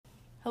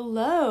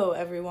Hello,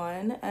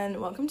 everyone, and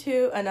welcome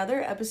to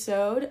another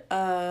episode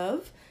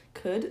of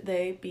Could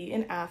They Be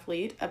an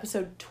Athlete?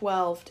 Episode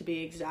 12, to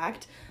be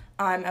exact.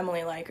 I'm Emily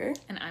Leiker.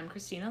 And I'm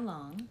Christina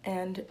Long.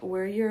 And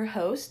we're your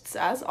hosts,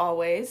 as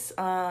always.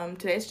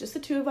 Today it's just the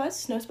two of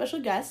us, no special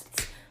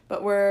guests,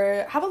 but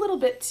have a little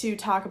bit to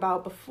talk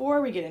about before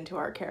we get into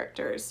our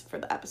characters for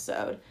the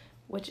episode,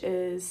 which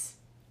is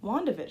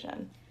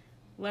WandaVision.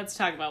 Let's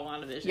talk about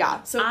WandaVision.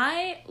 Yeah. So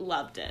I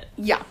loved it.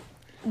 Yeah.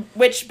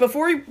 Which,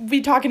 before we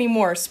talk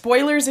anymore,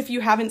 spoilers if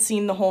you haven't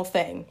seen the whole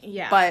thing.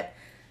 Yeah. But,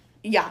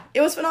 yeah,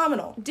 it was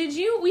phenomenal. We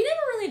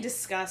never really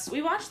discussed,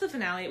 we watched the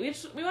finale,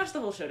 we watched the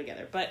whole show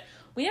together, but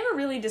we never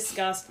really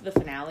discussed the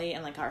finale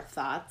and, our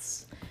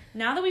thoughts.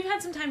 Now that we've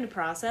had some time to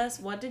process,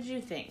 what did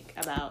you think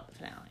about the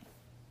finale?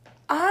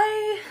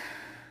 I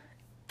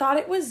thought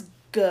it was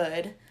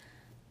good.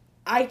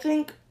 I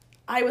think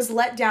I was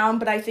let down,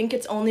 but I think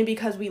it's only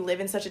because we live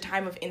in such a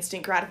time of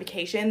instant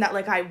gratification that,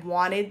 I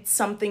wanted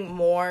something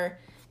more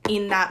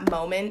in that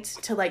moment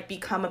to,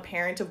 become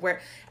apparent of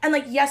where... And,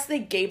 yes, they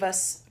gave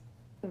us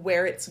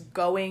where it's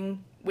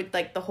going with,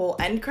 the whole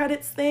end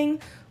credits thing,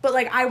 but,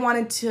 I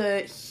wanted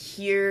to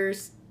hear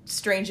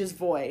Strange's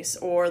voice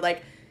or,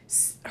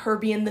 her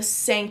be in the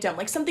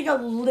sanctum. Something a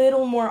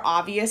little more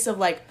obvious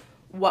of,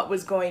 what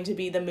was going to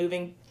be the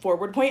moving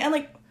forward point.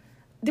 And,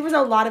 there was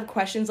a lot of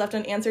questions left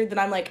unanswered that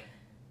I'm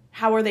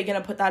how are they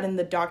going to put that in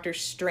the Doctor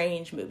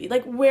Strange movie?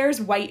 Where's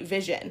White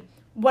Vision?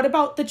 What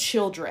about the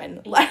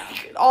children?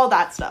 All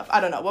that stuff. I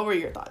don't know. What were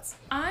your thoughts?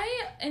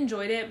 I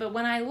enjoyed it, but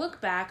when I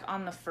look back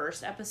on the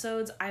first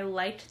episodes, I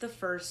liked the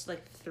first,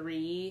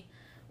 3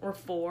 or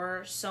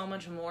 4 so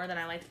much more than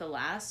I liked the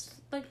last,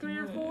 3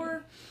 or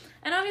 4.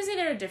 And obviously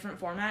they're a different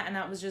format, and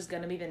that was just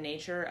going to be the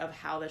nature of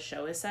how the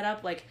show is set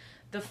up.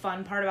 The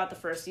fun part about the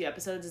first few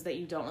episodes is that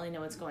you don't really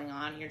know what's going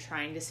on. You're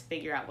trying to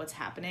figure out what's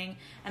happening.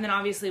 And then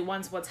obviously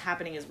once what's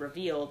happening is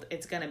revealed,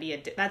 it's going to be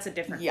that's a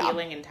different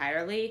feeling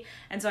entirely.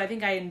 And so I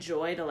think I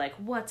enjoy the,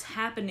 what's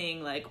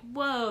happening,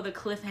 whoa, the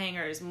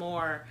cliffhangers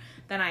more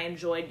than I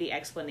enjoyed the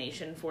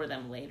explanation for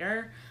them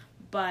later.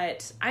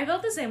 But I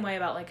felt the same way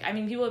about,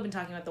 people have been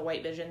talking about the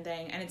White Vision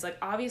thing, and it's,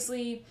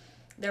 obviously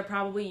they're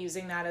probably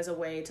using that as a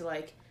way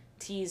to,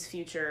 tease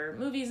future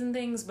movies and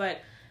things,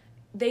 but...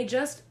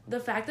 the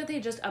fact that they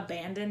just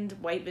abandoned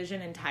White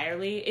Vision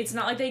entirely, it's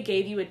not like they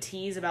gave you a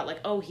tease about,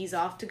 oh, he's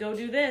off to go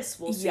do this.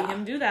 We'll see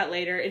him do that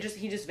later.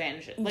 He just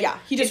vanishes.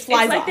 He just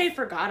flies off. It's they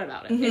forgot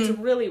about it. Mm-hmm. It's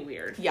really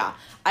weird. Yeah.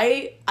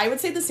 I would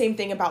say the same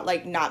thing about,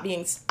 not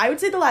being... I would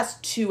say the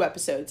last 2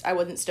 episodes I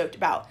wasn't stoked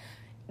about.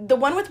 The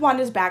one with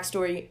Wanda's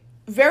backstory,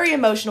 very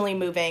emotionally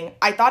moving.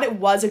 I thought it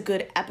was a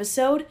good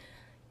episode.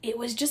 It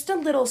was just a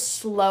little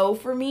slow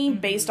for me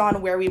based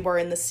on where we were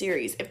in the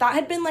series. If that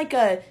had been,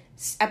 a...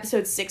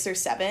 episode 6 or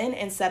 7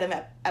 instead of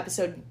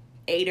episode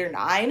 8 or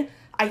 9,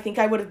 I think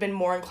I would have been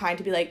more inclined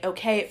to be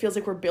okay, it feels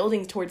like we're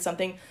building towards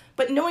something.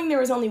 But knowing there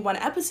was only 1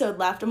 episode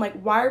left, I'm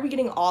why are we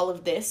getting all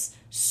of this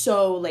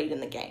so late in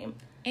the game?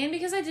 And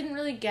because I didn't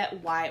really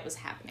get why it was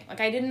happening.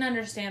 I didn't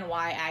understand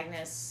why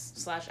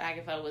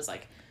Agnes/Agatha was,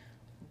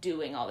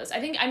 doing all this.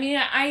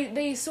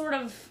 They sort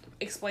of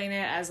explain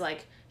it as,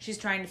 she's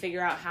trying to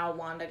figure out how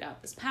Wanda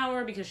got this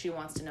power because she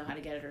wants to know how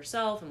to get it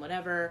herself and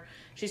whatever.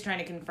 She's trying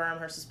to confirm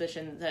her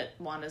suspicion that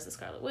Wanda's the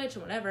Scarlet Witch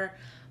and whatever.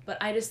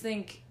 But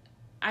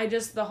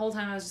the whole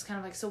time I was just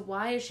kind of so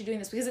why is she doing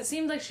this? Because it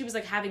seemed like she was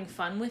having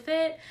fun with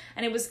it.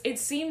 And it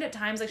seemed at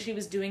times like she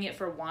was doing it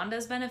for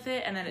Wanda's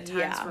benefit and then at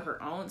times for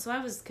her own. So I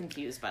was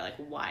confused by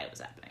why it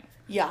was happening.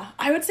 Yeah,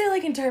 I would say,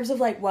 in terms of,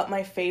 what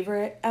my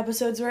favorite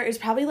episodes were, it was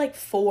probably,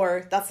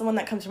 4. That's the one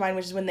that comes to mind,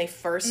 which is when they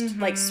first,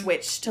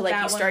 switched to,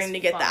 you starting to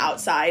get the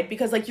outside.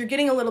 Because, you're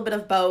getting a little bit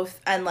of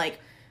both, and,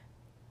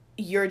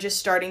 you're just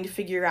starting to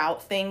figure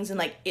out things.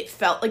 And, it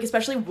felt,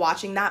 especially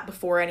watching that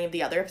before any of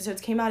the other episodes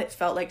came out, it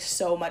felt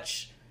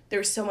there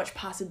was so much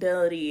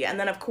possibility. And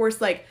then, of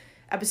course,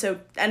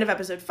 end of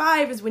episode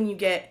 5 is when you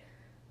get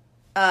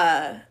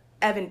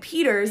Evan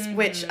Peters,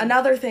 which,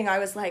 another thing I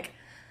was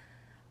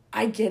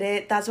I get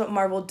it. That's what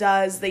Marvel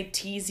does. They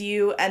tease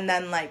you and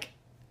then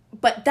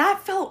but that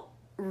felt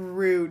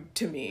rude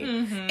to me.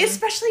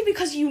 Especially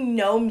because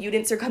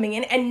mutants are coming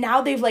in and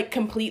now they've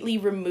completely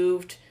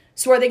removed.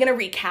 So are they going to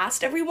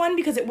recast everyone?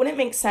 Because it wouldn't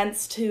make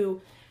sense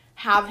to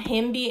have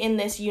him be in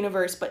this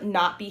universe but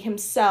not be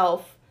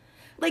himself.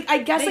 I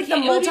guess the multiverse.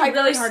 It would be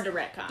really hard to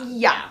retcon.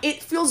 Yeah.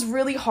 It feels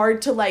really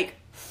hard to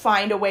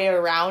find a way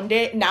around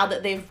it now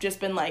that they've just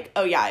been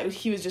oh yeah,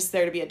 he was just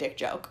there to be a dick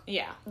joke.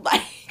 Yeah.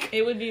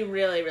 It would be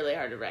really, really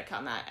hard to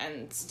retcon that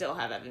and still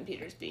have Evan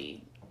Peters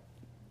be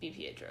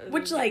Pietro.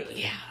 Which,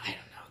 really yeah, I don't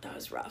know. That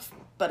was rough.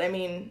 But,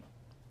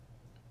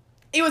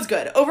 it was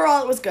good.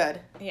 Overall, it was good.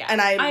 Yeah.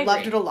 And I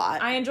loved it a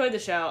lot. I enjoyed the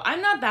show.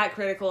 I'm not that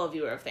critical a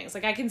viewer of things.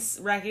 I can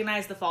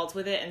recognize the faults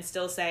with it and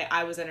still say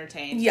I was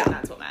entertained. Yeah. And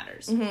that's what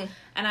matters. Mm-hmm.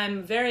 And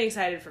I'm very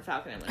excited for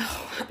Falcon and Winter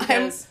Soldier.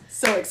 I'm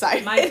so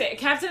excited.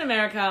 Captain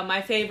America,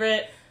 my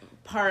favorite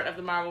part of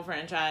the Marvel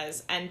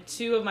franchise and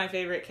two of my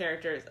favorite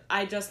characters.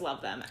 I just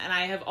love them, and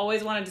I have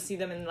always wanted to see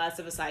them in less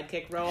of a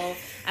sidekick role,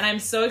 and I'm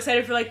so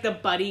excited for like the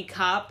buddy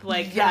cop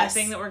kind of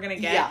thing that we're gonna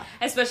get,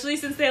 especially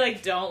since they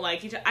like don't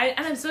like each other.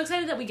 And I'm so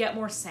excited that we get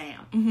more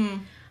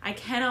Sam. I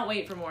cannot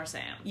wait for more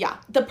Sam. Yeah,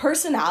 the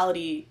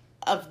personality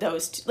of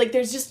those two, like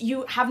there's just,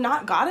 you have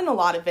not gotten a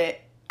lot of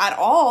it at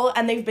all,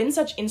 and they've been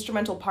such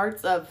instrumental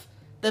parts of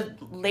the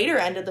later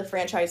end of the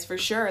franchise for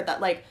sure, that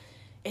like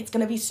it's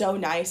gonna be so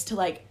nice to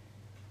like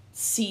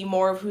see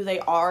more of who they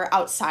are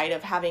outside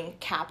of having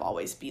Cap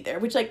always be there,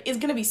 which like is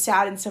gonna be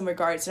sad in some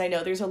regards. And I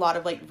know there's a lot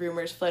of like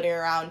rumors floating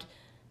around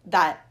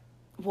that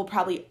will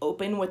probably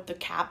open with the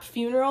Cap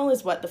funeral,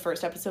 is what the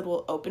first episode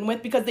will open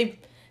with, because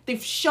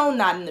they've shown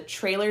that in the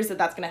trailers that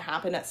that's gonna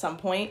happen at some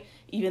point,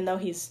 even though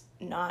he's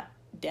not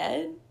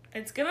dead.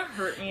 It's gonna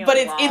hurt me but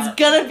it's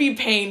gonna be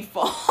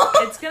painful.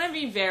 It's gonna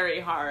be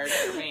very hard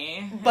for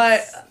me.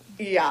 But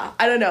yeah,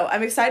 I don't know.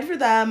 I'm excited for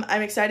them.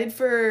 I'm excited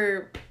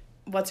for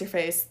what's her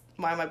face?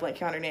 Why am I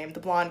blanking on her name? The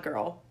blonde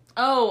girl.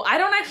 Oh, I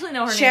don't actually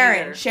know her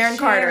name either. Sharon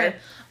Carter.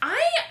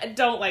 I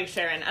don't like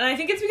Sharon, and I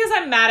think it's because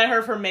I'm mad at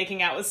her for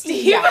making out with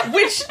Steve. Yeah,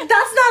 which that's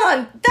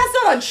not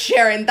on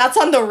Sharon. That's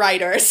on the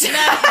writers.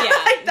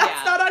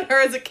 That's not on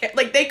her as a kid.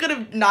 Like they could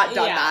have not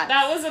done that.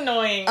 That was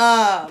annoying.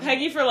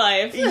 Peggy for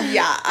life.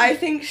 Yeah, I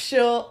think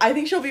she'll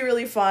be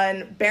really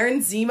fun. Baron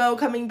Zemo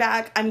coming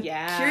back. I'm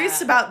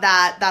curious about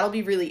that. That'll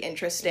be really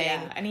interesting.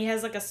 Yeah, and he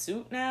has like a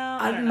suit now.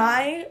 I don't know.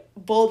 My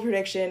bold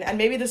prediction, and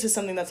maybe this is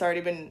something that's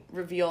already been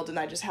revealed and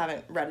I just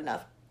haven't read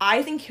enough.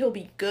 I think he'll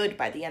be good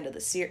by the end of the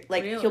series.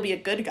 Like, he'll be a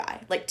good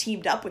guy. Like,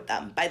 teamed up with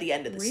them by the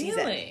end of the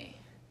season.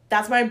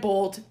 That's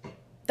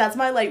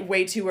my like,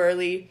 way too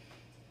early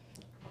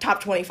top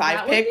 25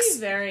 picks. That would be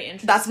very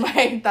interesting.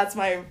 That's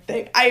my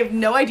thing. I have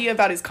no idea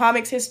about his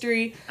comics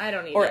history. I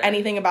don't either. Or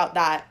anything about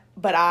that.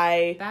 But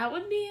that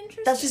would be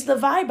interesting. That's just the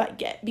vibe I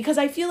get. Because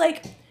I feel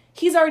like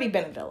he's already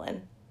been a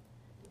villain.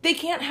 They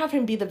can't have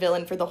him be the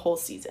villain for the whole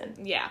season.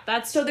 Yeah,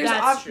 that's true.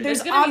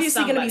 There's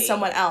obviously going to be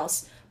someone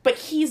else. But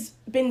he's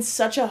been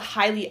such a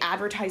highly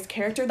advertised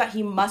character that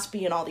he must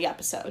be in all the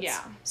episodes. Yeah.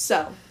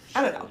 So,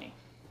 I don't know.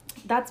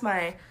 That's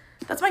my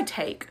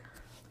take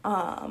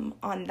on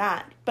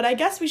that. But I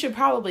guess we should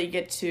probably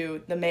get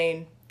to the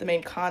main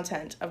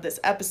content of this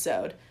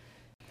episode,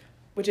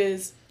 which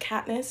is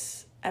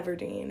Katniss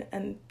Everdeen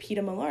and Peeta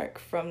Mellark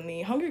from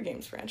the Hunger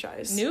Games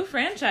franchise. New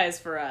franchise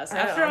for us.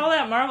 After all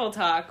that Marvel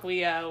talk,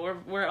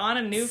 we're on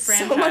a new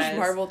franchise. So much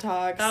Marvel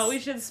talk. Thought we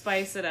should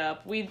spice it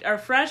up. We are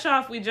fresh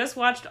off. We just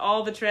watched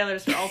all the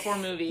trailers for all 4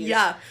 movies.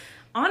 Yeah.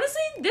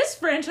 Honestly, this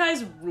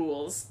franchise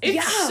rules.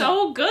 It's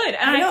so good.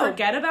 And I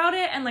forget about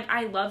it. And, like,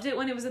 I loved it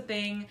when it was a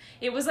thing.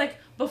 It was, like,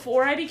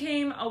 before I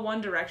became a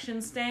One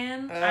Direction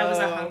stan, I was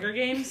a Hunger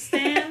Games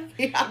stan.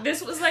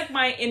 This was, like,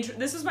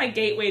 this was my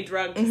gateway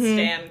drug to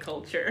stan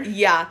culture.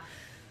 Yeah.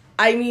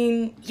 I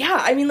mean,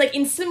 like,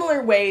 in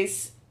similar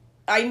ways,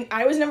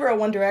 I was never a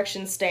One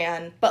Direction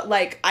stan, but,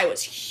 like, I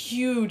was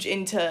huge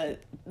into,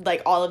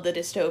 like, all of the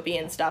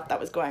dystopian stuff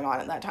that was going on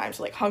at that time.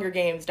 So, like, Hunger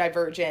Games,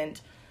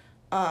 Divergent.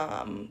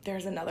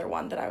 There's another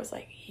one that I was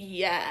like,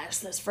 yes,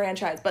 this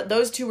franchise. But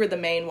those two were the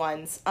main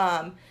ones.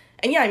 And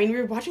yeah, I mean, we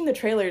were watching the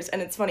trailers, and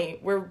it's funny,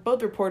 we're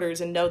both reporters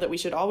and know that we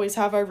should always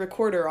have our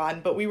recorder on,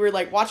 but we were,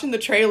 like, watching the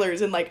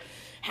trailers and, like,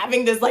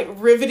 having this, like,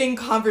 riveting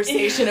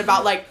conversation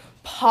about, like,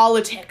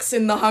 politics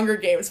in the Hunger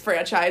Games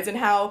franchise and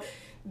how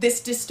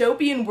this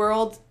dystopian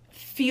world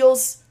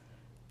feels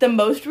the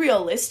most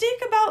realistic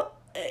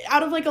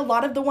out of, like, a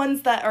lot of the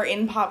ones that are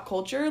in pop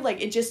culture. Like,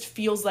 it just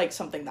feels like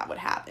something that would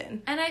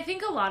happen. And I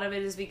think a lot of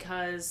it is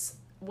because,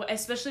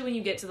 especially when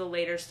you get to the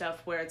later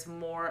stuff where it's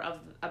more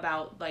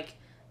about, like,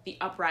 the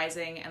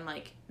uprising and,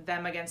 like,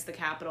 them against the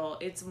Capitol,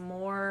 it's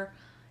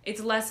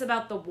less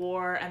about the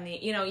war and the,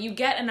 you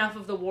get enough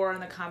of the war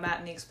and the combat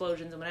and the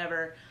explosions and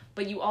whatever,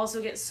 but you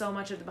also get so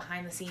much of the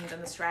behind the scenes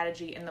and the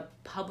strategy and the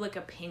public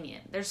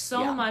opinion. There's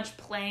so much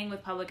playing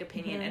with public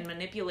opinion and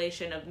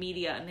manipulation of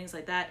media and things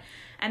like that.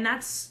 And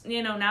that's,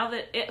 now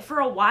that for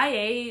a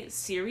YA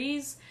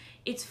series,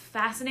 it's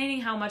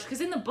fascinating how much,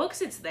 because in the books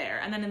it's there,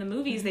 and then in the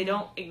movies they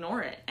don't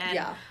ignore it. And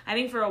I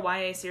think for a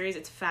YA series,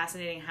 it's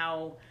fascinating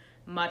how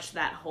much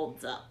that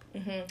holds up.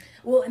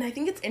 Well, and I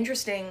think it's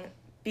interesting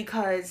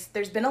because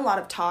there's been a lot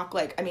of talk,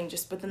 like, I mean,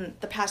 just within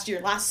the past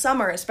year, last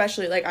summer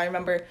especially, like, I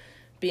remember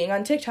being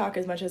on TikTok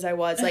as much as I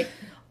was, like,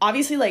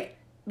 obviously, like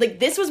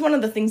this was one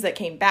of the things that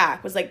came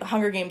back, was, like, the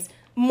Hunger Games,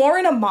 more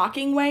in a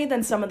mocking way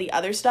than some of the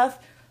other stuff,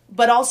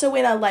 but also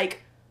in a,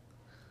 like,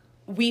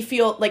 we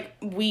feel, like,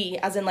 we,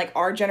 as in, like,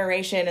 our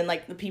generation and,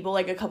 like, the people,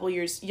 like, a couple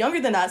years younger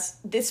than us,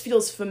 this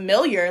feels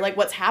familiar, like,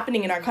 what's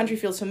happening in our country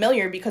feels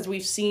familiar because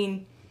we've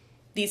seen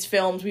these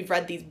films, we've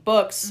read these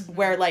books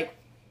where, like,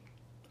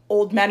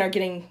 old men are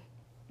getting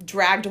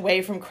dragged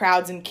away from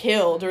crowds and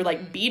killed or,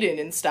 like, beaten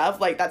and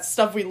stuff. Like, that's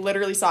stuff we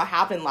literally saw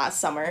happen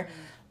last summer,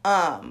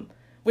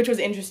 which was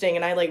interesting.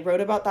 And I, like,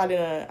 wrote about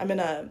that I'm in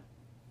a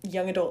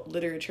young adult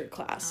literature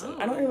class.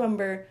 I don't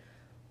remember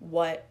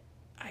what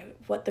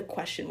what the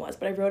question was,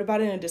 but I wrote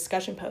about it in a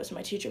discussion post, and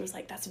my teacher was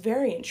like, "That's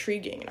very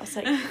intriguing," and I was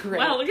like, "Great."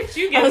 Wow, look at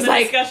you getting the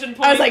discussion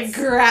points. I was like,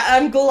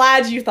 I'm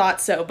glad you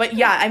thought so. But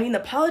yeah, I mean, the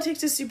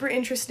politics is super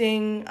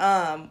interesting.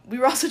 We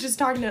were also just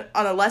talking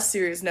on a less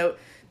serious note,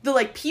 the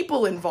like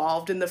people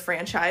involved in the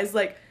franchise,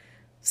 like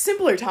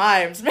simpler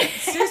times, man.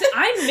 Seriously,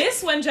 I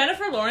miss when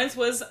Jennifer Lawrence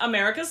was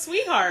America's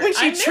sweetheart. When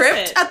she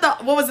tripped at the,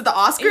 what was it, the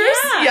Oscars?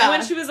 Yeah. And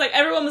when she was like,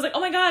 everyone was like,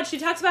 oh my god, she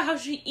talks about how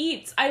she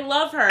eats. I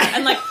love her.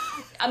 And like,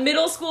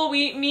 middle school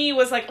me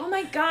was like, oh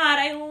my god,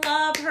 I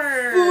love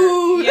her.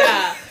 Food.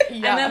 Yeah.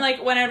 And then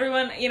like when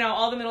everyone, you know,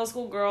 all the middle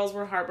school girls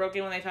were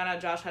heartbroken when they found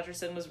out Josh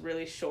Hutcherson was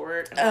really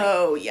short. And, like,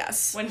 oh,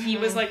 yes. When he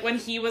was like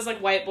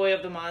white boy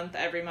of the month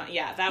every month.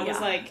 Yeah, that was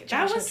like,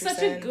 Josh that was Hutcherson.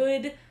 Such a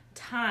good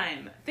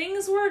time.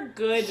 Things were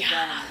good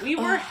then. We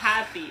were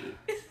happy.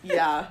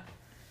 Yeah.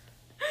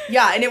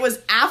 Yeah, and it was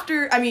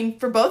after, I mean,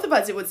 for both of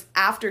us, it was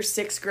after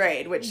 6th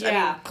grade, which, I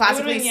mean,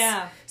 classically,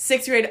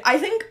 6th grade, I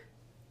think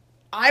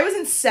I was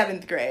in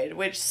 7th grade,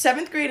 which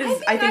 7th grade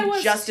is, I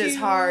think just as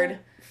hard.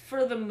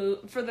 For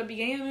the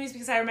beginning of the movies,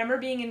 because I remember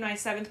being in my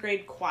 7th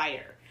grade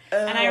choir.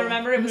 And I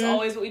remember it was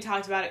always what we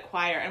talked about at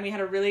choir, and we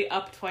had a really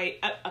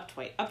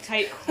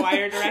uptight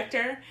choir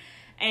director.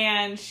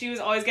 And she was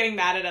always getting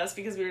mad at us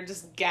because we were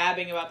just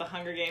gabbing about the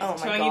Hunger Games and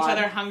showing each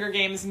other Hunger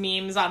Games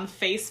memes on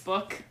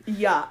Facebook.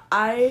 Yeah,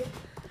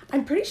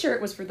 I'm pretty sure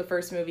it was for the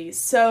first movie.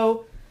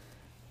 So,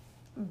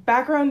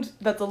 background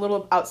that's a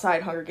little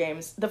outside Hunger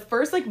Games. The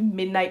first, like,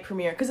 midnight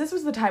premiere, because this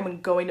was the time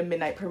when going to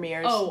midnight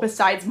premieres,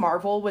 besides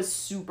Marvel, was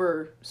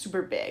super,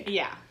 super big.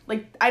 Yeah.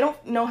 Like, I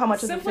don't know how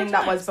much of the thing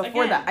that was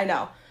before that. I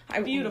know.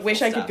 I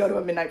wish I could go to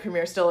a midnight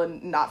premiere still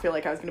and not feel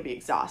like I was going to be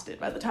exhausted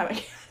by the time I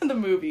get to the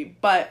movie.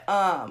 But,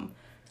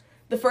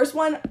 the first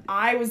one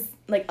I was,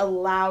 like,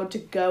 allowed to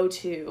go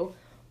to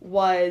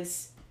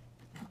was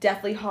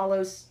Deathly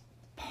Hallows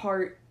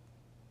Part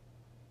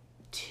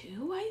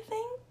 2, I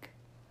think?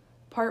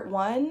 Part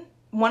 1?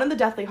 One of the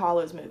Deathly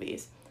Hallows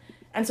movies.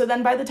 And so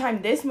then by the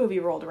time this movie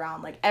rolled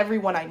around, like,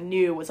 everyone I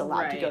knew was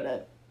allowed to go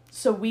to.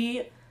 So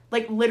we,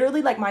 like,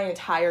 literally, like, my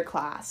entire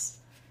class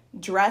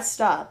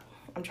dressed up.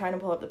 I'm trying to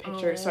pull up the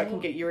pictures so I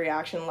can get your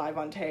reaction live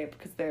on tape,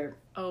 because they're...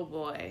 Oh,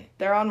 boy.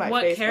 They're on my Facebook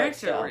What character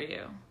still. were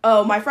you?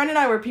 Oh, my friend and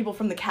I were people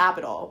from the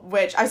Capitol,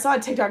 which I saw a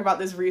TikTok about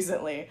this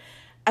recently.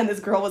 And this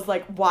girl was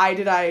like, why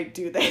did I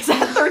do this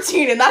at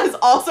 13? And that is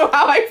also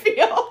how I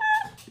feel.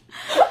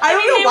 I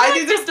don't know why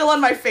these are still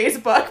on my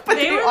Facebook, but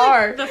they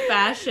are. Like the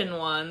fashion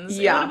ones.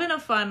 Yeah. It would have been a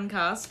fun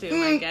costume,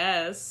 I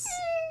guess.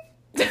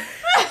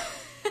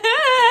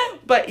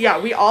 But yeah,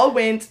 we all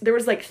went. There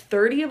was like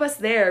 30 of us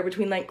there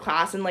between like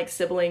class and like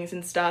siblings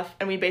and stuff.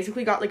 And we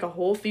basically got like a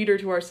whole theater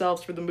to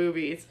ourselves for the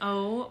movies.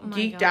 Oh my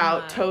Geeked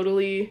God. out,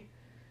 totally.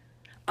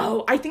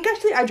 Oh, I think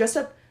actually I dressed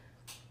up.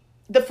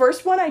 The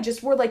first one I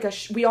just wore like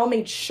we all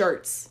made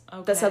shirts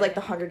that said like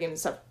the Hunger Games and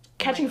stuff.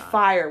 Catching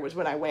Fire was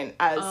when I went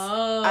as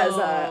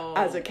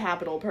a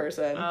Capitol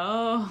person.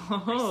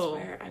 Oh. I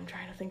swear, I'm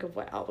trying to think of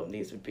what album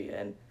these would be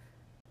in.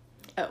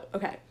 Oh,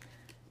 okay.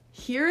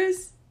 Here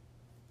is...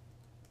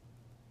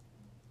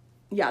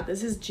 Yeah,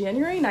 this is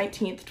January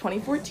 19th,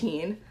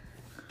 2014.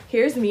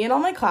 Here's me and all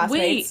my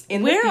classmates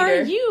in the theater.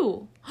 Where are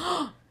you?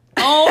 Oh,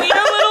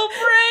 your little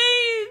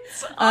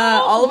braids!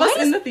 All of us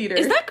in the theater.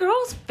 Is that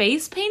girl's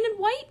face painted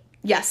white?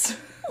 Yes.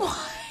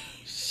 Why?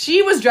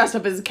 She was dressed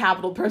up as a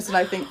Capitol person,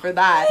 I think, for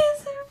that. Why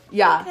is there...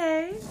 Yeah.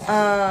 Okay.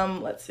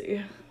 Let's see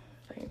if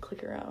I can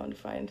click around and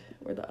find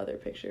where the other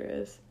picture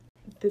is.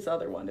 This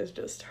other one is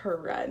just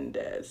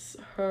horrendous.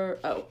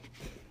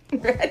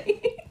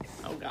 Ready?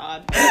 Oh,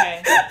 God.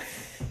 Okay.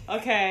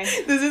 Okay.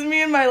 This is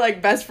me and my, like,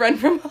 best friend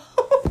from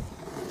home.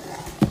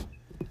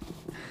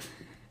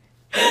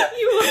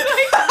 You look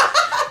like...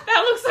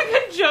 That looks like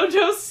a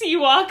JoJo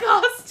Siwa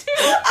costume.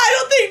 I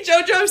don't think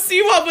JoJo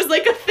Siwa was,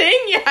 like, a thing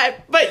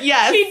yet, but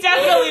yes. He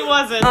definitely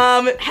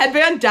wasn't.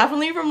 Headband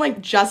definitely from,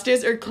 like,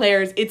 Justice or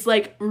Claire's. It's,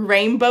 like,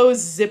 rainbow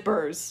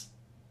zippers.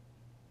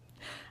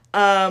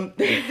 My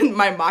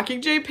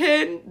Mockingjay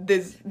pin,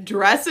 this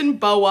dress and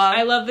boa.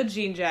 I love the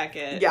jean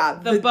jacket. Yeah.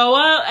 The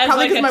boa as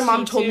probably because my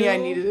mom told me I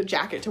needed a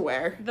jacket to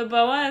wear. The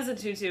boa as a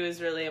tutu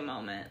is really a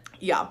moment.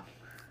 Yeah.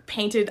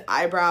 Painted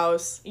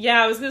eyebrows.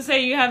 Yeah, I was gonna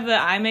say you have the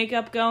eye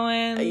makeup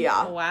going.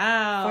 Yeah.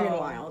 Wow. Fucking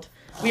wild.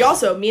 We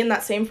also, me and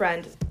that same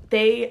friend,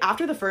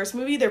 after the first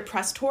movie, their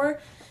press tour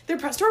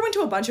went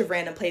to a bunch of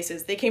random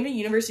places. They came to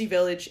University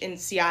Village in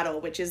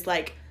Seattle, which is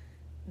like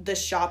the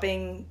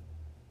shopping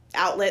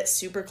outlet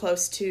super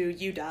close to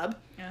UW.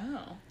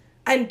 Oh.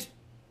 And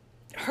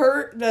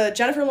the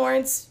Jennifer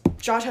Lawrence,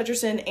 Josh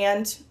Hutcherson,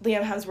 and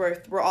Liam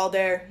Hemsworth were all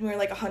there. We were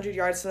like 100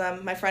 yards to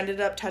them. My friend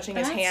ended up touching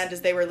his hand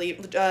as they were Liam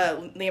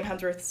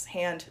Hemsworth's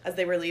hand as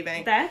they were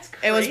leaving. That's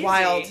crazy. It was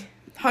wild.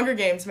 Hunger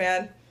Games,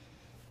 man.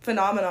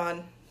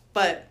 Phenomenon.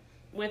 But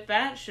with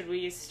that, should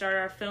we start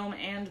our film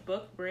and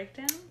book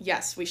breakdown?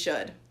 Yes, we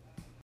should.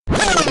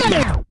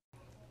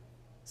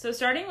 So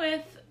starting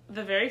with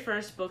the very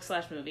first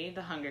book/movie,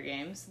 The Hunger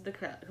Games, the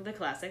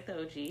classic,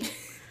 the OG.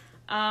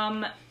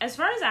 As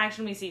far as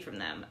action we see from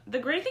them, the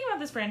great thing about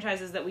this franchise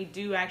is that we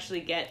do actually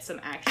get some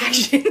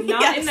action.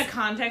 Not in the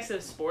context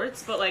of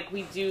sports, but, like,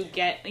 we do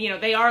get, you know,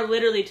 they are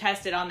literally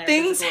tested on their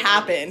things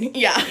happen.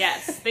 Abilities. Yeah.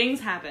 Yes, things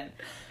happen.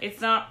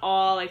 It's not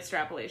all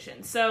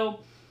extrapolation.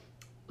 So,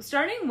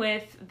 starting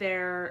with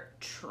their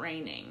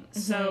training. Mm-hmm.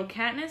 So,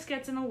 Katniss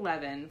gets an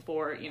 11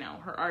 for, you know,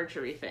 her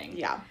archery thing.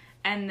 Yeah.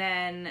 And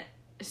then,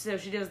 so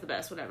she does the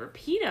best, whatever.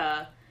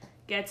 Peeta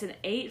gets an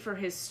 8 for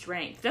his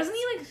strength. Doesn't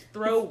he, like,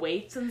 throw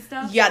weights and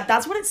stuff? Yeah,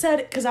 that's what it said,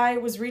 because I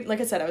was reading, like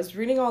I said, I was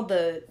reading all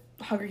the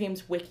Hunger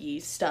Games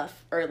wiki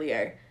stuff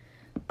earlier,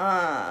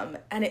 and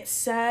it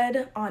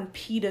said on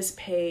Peeta's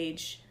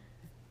page,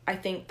 I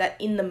think,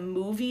 that in the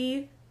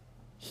movie,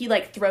 he,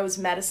 like, throws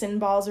medicine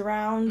balls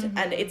around, mm-hmm.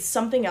 and it's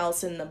something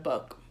else in the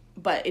book,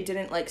 but it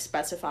didn't, like,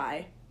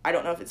 specify. I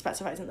don't know if it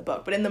specifies in the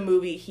book, but in the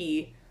movie,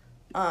 he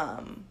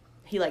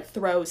like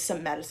throws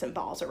some medicine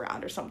balls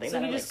around or something.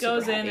 So he just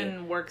goes in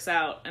and works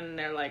out, and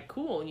they're like,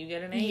 "Cool, you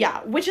get an 8."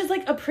 Yeah, which is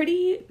like a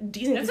pretty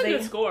decent. That's a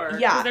good score.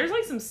 Yeah, there's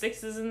like some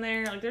 6s in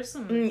there. Like there's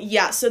some.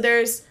 Yeah, so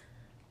there's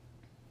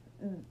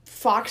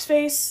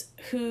Foxface,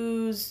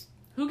 who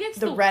gets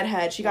the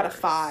redhead. She got a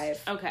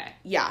 5. Okay.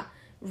 Yeah,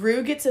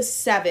 Rue gets a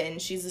 7.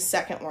 She's the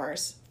second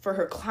worst for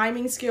her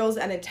climbing skills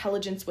and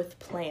intelligence with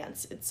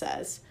plants. It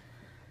says,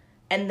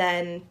 and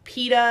then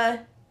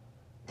Peeta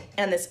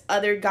and this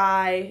other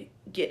guy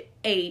get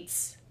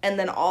 8s, and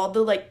then all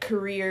the, like,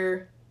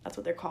 career, that's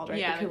what they're called, right?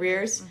 Yeah, the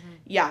careers. Mm-hmm.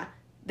 Yeah,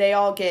 they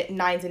all get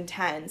 9s and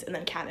 10s, and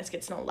then Katniss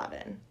gets an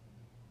 11.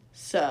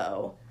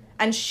 So,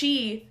 and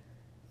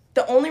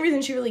the only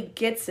reason she really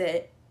gets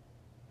it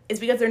is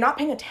because they're not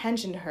paying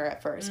attention to her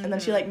at first, mm-hmm. and then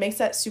she, like, makes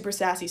that super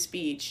sassy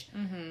speech,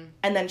 mm-hmm.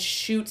 and then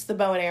shoots the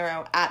bow and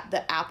arrow at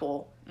the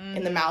apple mm-hmm.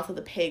 in the mouth of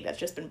the pig that's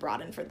just been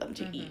brought in for them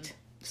to mm-hmm. eat.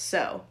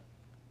 So,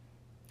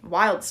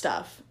 wild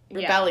stuff.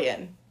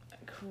 Rebellion. Yeah.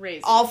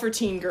 Crazy. All for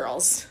teen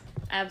girls.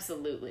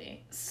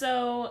 Absolutely.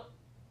 So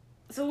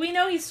we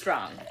know he's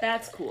strong.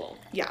 That's cool.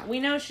 Yeah. We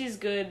know she's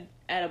good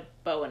at a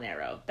bow and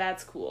arrow.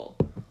 That's cool.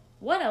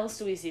 What else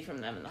do we see from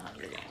them in the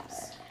Hunger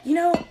Games? You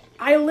know,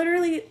 I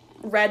literally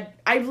read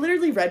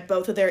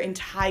both of their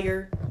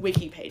entire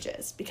wiki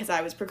pages because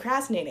I was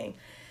procrastinating.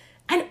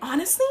 And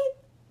honestly,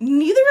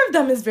 neither of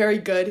them is very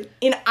good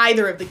in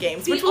either of the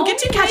games, which we'll get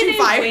to Catching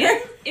Fire.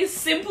 Is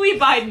simply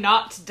by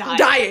not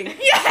dying.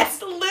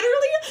 Yes,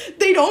 literally,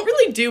 they don't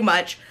really do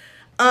much.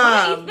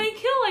 They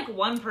kill, like,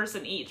 one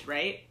person each,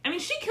 right? I mean,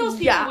 she kills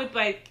people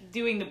by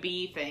doing the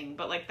bee thing,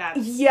 but, like, that's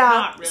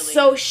not really.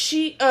 So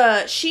she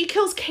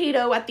kills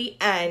Cato at the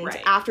end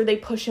after they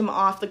push him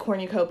off the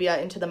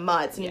cornucopia into the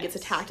muds, and he gets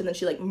attacked, and then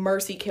she, like,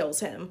 mercy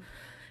kills him.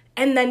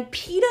 And then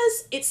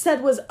Peeta's, it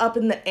said, was up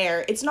in the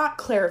air. It's not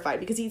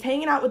clarified, because he's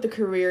hanging out with the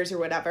careers or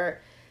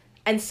whatever,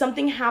 and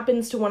something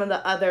happens to one of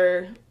the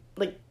other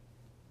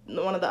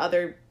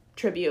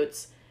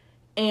tributes,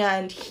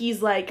 and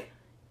he's like,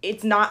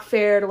 it's not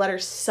fair to let her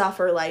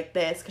suffer like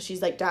this, because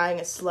she's, like, dying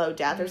a slow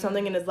death or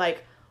something, and is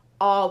like,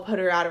 I'll put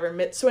her out of her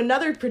midst. So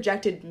another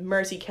projected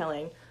mercy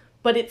killing,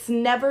 but it's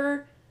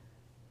never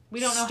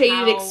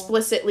stated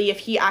explicitly if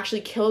he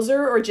actually kills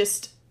her or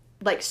just,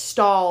 like,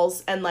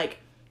 stalls and, like,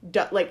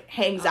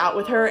 hangs out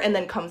with her and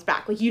then comes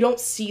back. Like, you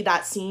don't see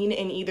that scene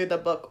in either the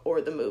book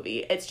or the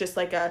movie. It's just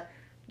like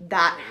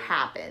that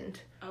happened.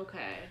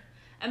 Okay.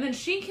 And then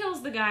she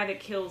kills the guy that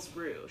kills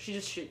Rue. She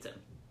just shoots him.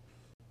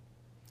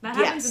 That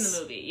happens in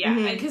the movie, yeah.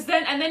 Mm-hmm.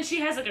 And then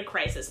she has, like, a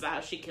crisis about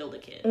how she killed a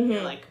kid. Mm-hmm.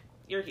 You're like,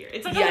 you're here.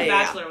 It's like on The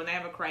Bachelor when they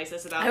have a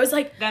crisis about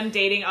them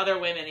dating other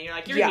women, and you're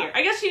like, you're here.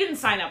 I guess she didn't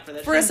sign up for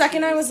this. For a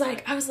second, I was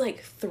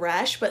like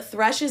Thresh, but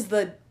Thresh is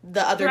the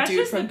other Thresh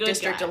dude from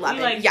District guy.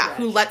 11.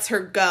 Who lets her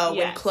go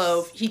when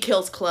he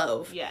kills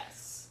Clove.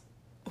 Yes.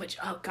 Which,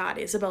 oh god,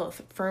 Isabella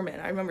Furman.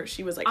 I remember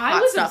she was, like,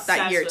 hot stuff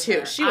that year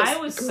too. She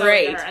was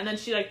great. So her, and then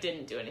she, like,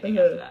 didn't do anything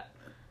after that.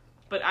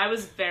 But I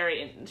was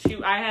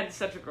I had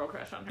such a girl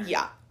crush on her.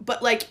 Yeah.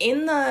 But, like,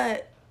 in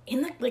the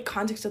like,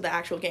 context of the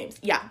actual games,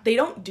 they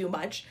don't do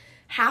much.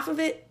 Half of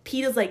it,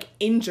 Peeta's, like,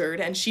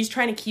 injured, and she's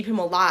trying to keep him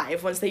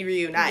alive once they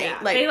reunite. Yeah,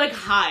 like, they, like,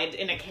 hide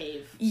in a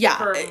cave. Yeah.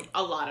 For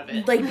a lot of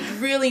it. Like,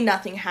 really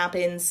nothing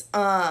happens.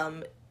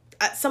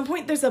 At some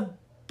point, there's a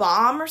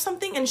bomb or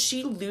something, and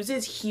she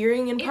loses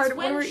hearing in part of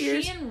one of her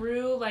ears. She and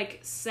Rue, like,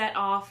 set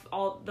off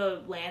all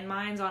the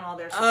landmines on all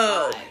their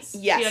supplies. Oh,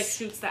 yes. She, like,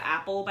 shoots the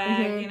apple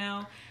bag, you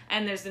know?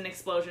 And there's an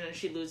explosion, and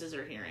she loses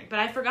her hearing. But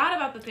I forgot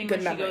about the thing where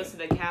she goes to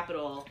the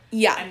Capitol,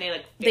 and they,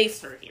 like,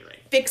 fix her hearing.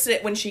 Fix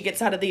it when she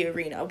gets out of the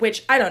arena,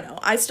 which, I don't know.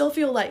 I still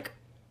feel like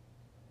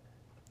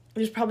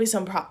there's probably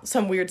some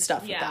weird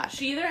stuff with that.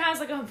 She either has,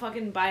 like, a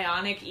fucking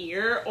bionic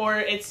ear, or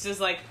it's just,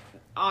 like,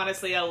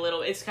 honestly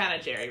it's kind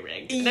of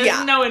jerry-rigged.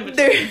 There's no in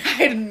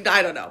between.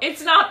 I don't know.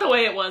 It's not the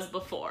way it was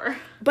before.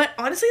 But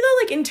honestly,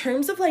 though, like, in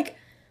terms of, like,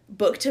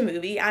 book to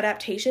movie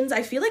adaptations,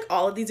 I feel like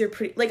all of these are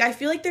pretty, like, I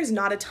feel like there's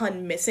not a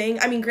ton missing.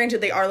 I mean,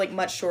 granted, they are, like,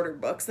 much shorter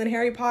books than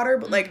Harry Potter,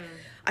 but, like,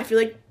 I feel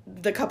like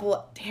the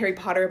couple Harry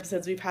Potter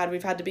episodes we've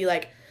had to be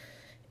like,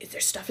 is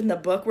there stuff in the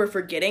book we're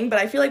forgetting? But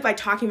I feel like by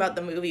talking about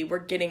the movie, we're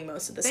getting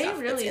most of the stuff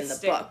that's in the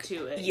book.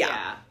 To it.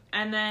 Yeah.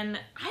 And then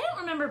I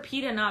don't remember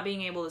PETA not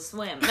being able to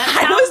swim.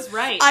 That sounds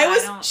right. I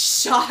was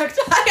shocked.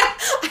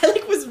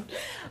 I was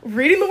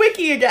reading the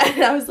wiki again,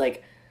 and I was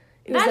like,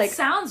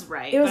 sounds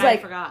right. It was I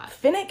forgot.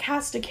 Finnick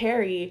has to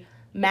carry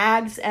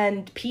Mags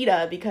and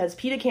PETA because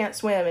PETA can't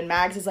swim, and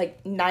Mags is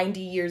 90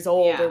 years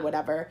old or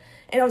whatever.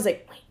 And I was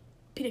like, wait,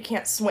 PETA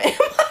can't swim.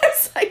 I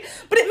was like,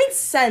 but it makes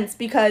sense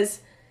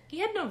because he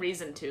had no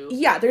reason to.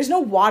 Yeah, there's no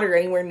water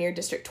anywhere near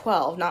District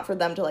 12, not for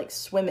them to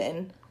swim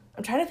in.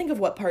 I'm trying to think of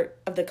what part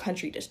of the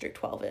country District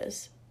 12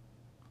 is.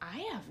 I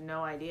have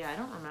no idea. I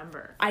don't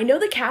remember. I know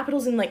the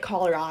capital's in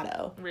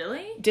Colorado.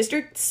 Really?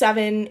 District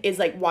 7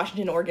 is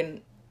Washington,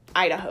 Oregon,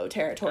 Idaho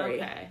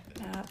territory. Okay.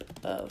 Map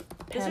of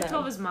District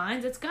 12 is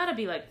mines. It's gotta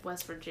be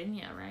West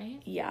Virginia, right?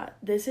 Yeah.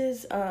 This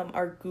is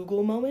our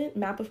Google moment.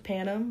 Map of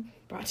Panem,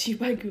 brought to you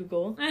by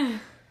Google.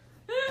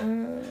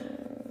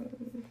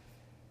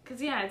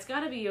 Cause yeah, it's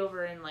gotta be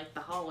over in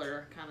the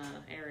Holler kind of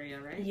area,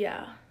 right?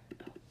 Yeah.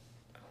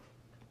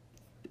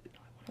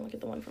 I want to look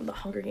at the one from the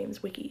Hunger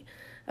Games wiki.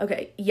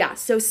 Okay, yeah.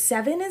 So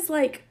 7 is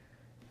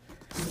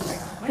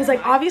because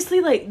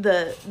obviously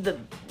the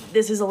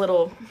this is a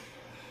little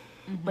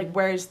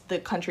where's the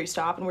country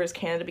stop and where's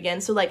Canada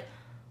begin. So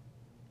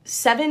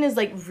 7 is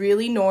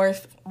really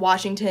north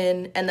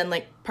Washington, and then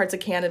parts of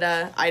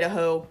Canada,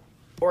 Idaho,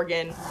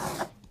 Oregon.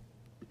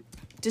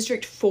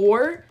 District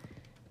 4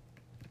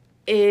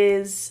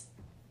 is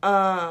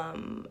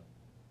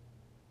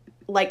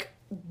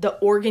the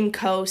Oregon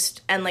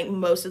coast and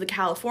most of the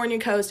California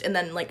coast, and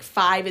then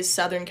 5 is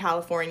Southern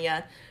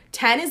California.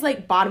 10 is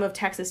bottom of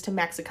Texas to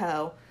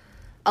Mexico.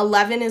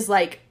 11 is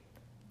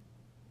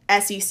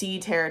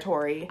SEC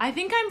territory. I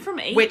think I'm from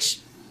 8.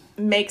 Which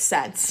makes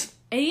sense.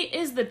 8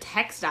 is the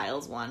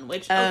textiles one,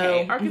 which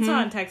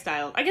Arkansas and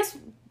textiles. I guess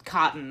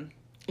cotton.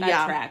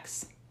 That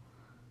tracks.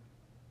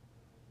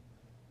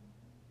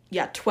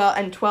 Yeah,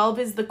 12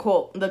 is the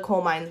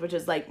coal mines, which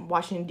is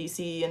Washington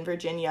D.C. and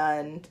Virginia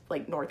and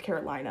North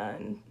Carolina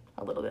and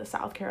a little bit of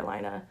South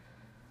Carolina.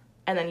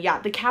 And then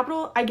the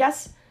capital, I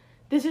guess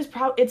this is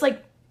it's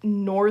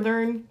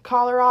northern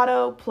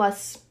Colorado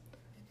plus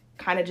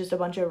kind of just a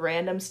bunch of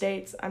random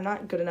states. I'm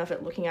not good enough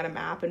at looking at a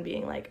map and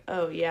being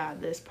oh yeah,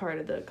 this part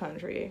of the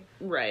country.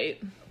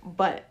 Right.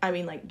 But I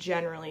mean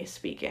generally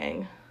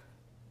speaking.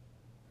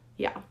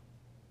 Yeah.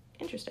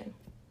 Interesting.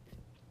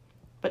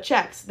 But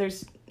checks,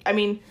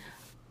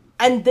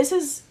 and this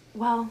is,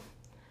 I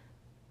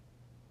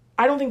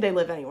don't think they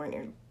live anywhere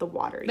near the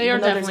water. They are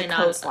definitely there's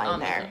a coastline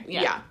there.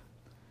 Yeah.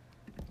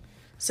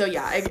 So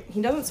yeah,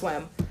 he doesn't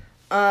swim.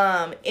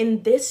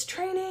 In this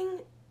training,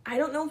 I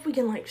don't know if we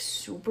can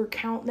super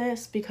count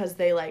this because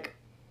they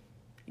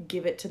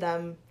give it to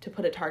them to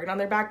put a target on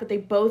their back, but they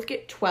both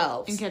get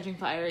 12s. In Catching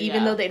Fire,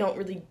 even though they don't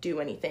really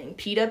do anything.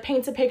 PETA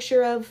paints a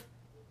picture of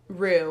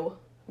Rue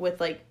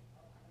with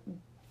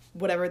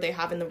whatever they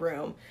have in the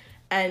room,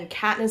 and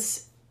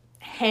Katniss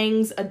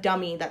hangs a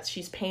dummy that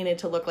she's painted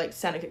to look like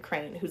Seneca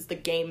Crane, who's the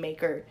game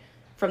maker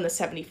from the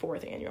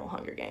 74th annual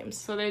Hunger Games.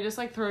 So they just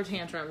throw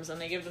tantrums and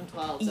they give them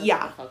 12s.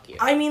 Yeah. Fuck you.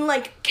 I mean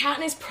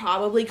Katniss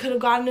probably could have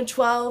gotten a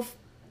 12,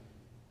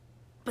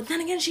 but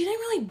then again, she didn't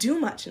really do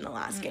much in the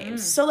last game.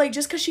 So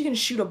just because she can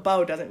shoot a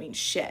bow doesn't mean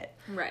shit.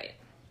 Right.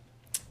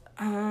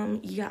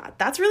 Yeah,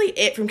 that's really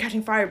it from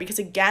Catching Fire, because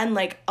again,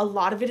 a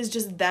lot of it is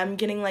just them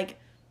getting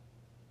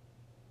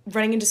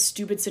running into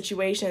stupid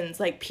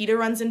situations. PETA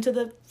runs into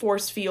the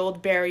force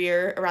field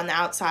barrier around the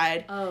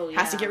outside. Oh, yeah.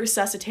 Has to get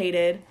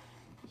resuscitated.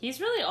 He's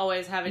really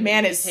always having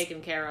to be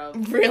taken care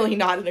of. Really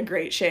not in a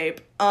great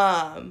shape.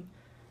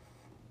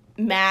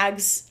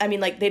 Mags, I mean,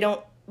 they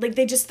don't,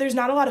 there's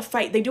not a lot of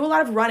fight. They do a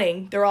lot of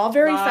running. They're all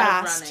very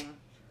fast.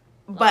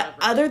 But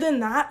other than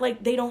that,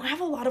 they don't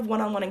have a lot of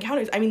one-on-one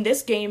encounters. I mean,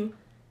 this game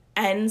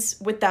ends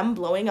with them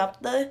blowing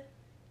up the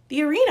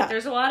arena.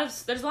 There's a lot of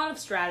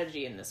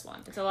strategy in this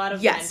one. It's a lot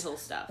of mental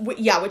stuff.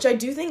 Yeah, which I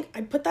do think,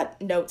 I put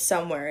that note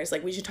somewhere, is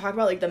we should talk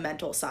about the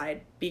mental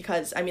side,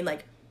 because I mean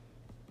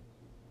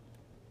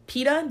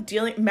PETA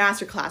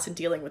masterclass in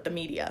dealing with the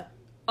media.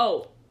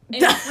 Oh,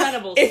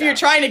 incredible if you're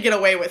trying to get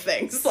away with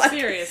things.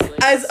 Seriously.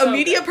 As a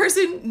media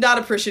person, not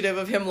appreciative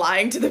of him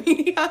lying to the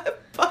media,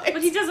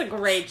 but he does a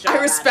great job.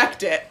 I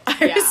respect it.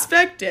 I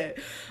respect it.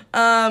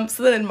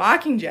 So then in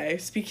Mockingjay,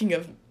 speaking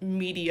of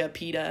media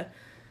PETA,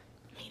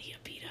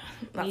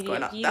 that's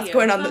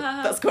going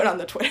on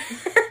the Twitter.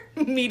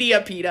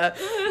 Media PETA.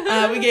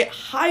 We get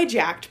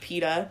hijacked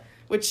PETA,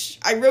 which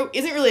I wrote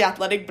isn't really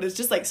athletic, but it's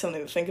just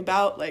something to think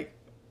about.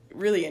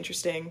 Really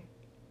interesting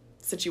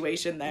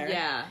situation there.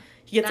 Yeah.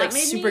 He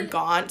gets super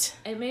gaunt.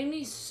 It made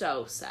me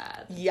so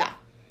sad. Yeah.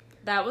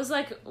 That was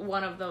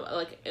one of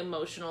the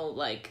emotional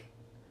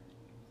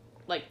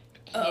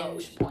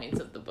hinge points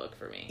of the book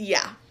for me.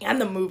 Yeah. And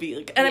the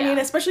movie. I mean,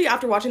 especially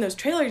after watching those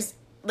trailers,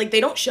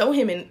 they don't show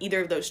him in either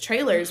of those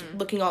trailers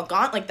looking all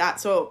gaunt like that.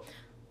 So,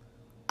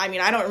 I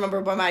mean, I don't remember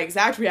what my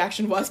exact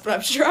reaction was, but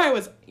I'm sure I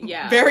was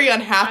very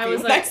unhappy. I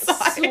was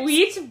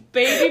sweet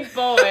baby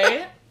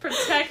boy,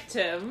 protect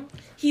him.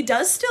 He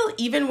does still,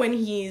 even when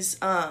he's,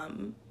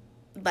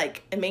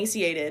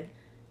 emaciated,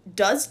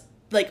 does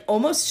like,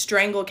 almost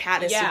strangle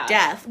Katniss to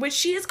death, which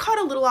she is caught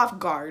a little off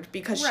guard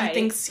because she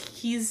thinks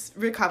he's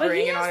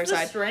recovering and on her side. But he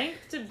has the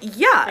strength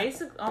to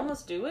basically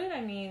almost do it?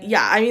 I mean...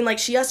 Yeah, I mean, like,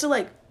 she has to,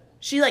 like...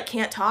 She, like,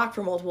 can't talk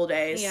for multiple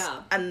days.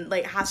 Yeah. And,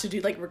 like, has to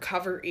do, like,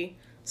 recovery.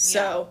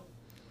 So,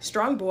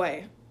 strong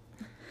boy.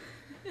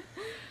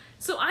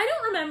 So, I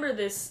don't remember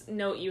this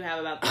note you have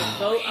about the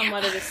vote on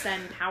whether to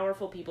send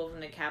powerful people from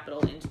the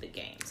Capitol into the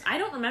games. I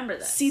don't remember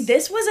this. See,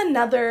 this was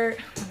another...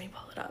 Let me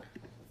pull it up.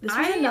 This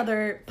was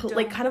another,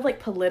 like, kind of,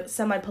 like,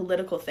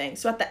 semi-political thing.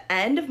 So, at the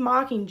end of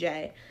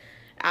Mockingjay,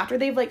 after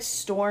they've, like,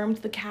 stormed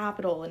the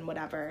Capitol and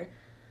whatever,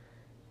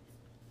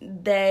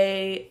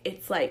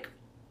 it's, like...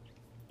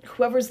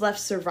 whoever's left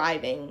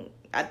surviving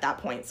at that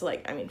point. So,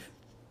 like, I mean,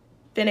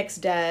 Finnick's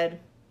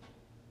dead.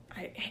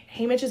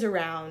 Haymitch is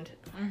around.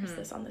 Where is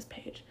this on this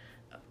page?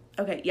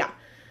 Okay, yeah.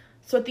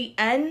 So at the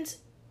end,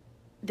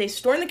 they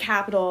storm the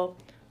Capitol.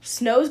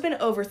 Snow's been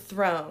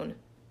overthrown.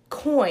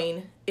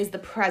 Coin is the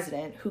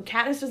president, who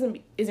Katniss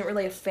isn't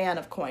really a fan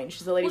of Coin.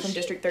 She's a lady from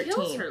District 13.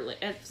 Kills her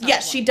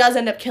yes, she does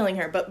end up killing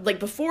her. But, like,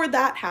 before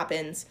that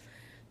happens,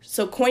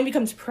 so Coin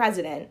becomes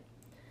president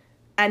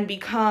and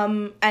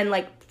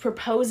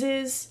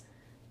proposes...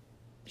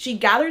 She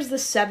gathers the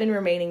 7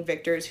 remaining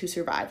victors who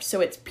survived.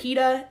 So it's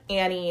Peeta,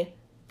 Annie,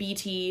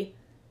 Beetee,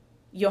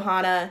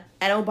 Johanna,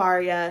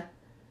 Enobaria,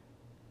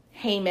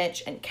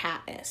 Haymitch, and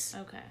Katniss.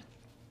 Okay.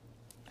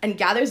 And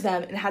gathers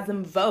them and has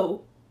them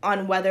vote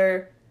on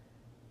whether...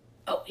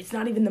 Oh, it's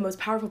not even the most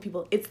powerful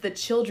people. It's the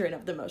children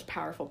of the most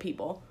powerful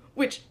people.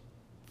 Which,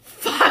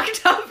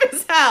 fucked up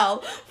as hell.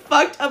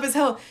 Fucked up as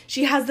hell.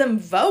 She has them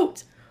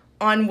vote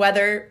on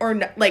whether or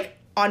not... Like...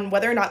 on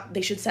whether or not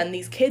they should send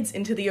these kids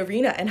into the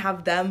arena and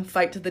have them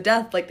fight to the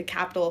death like the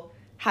Capitol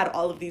had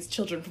all of these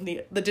children from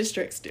the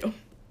districts do.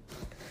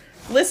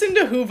 Listen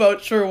to who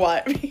votes for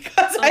what,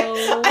 because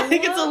I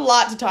think it's a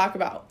lot to talk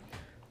about.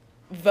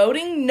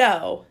 Voting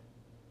no.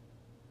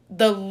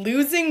 The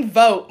losing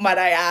vote, might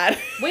I add.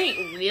 Wait,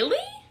 really?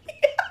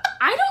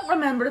 I don't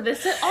remember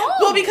this at all.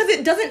 Well, because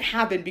it doesn't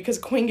happen, because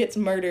Quinn gets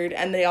murdered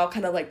and they all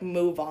kind of, like,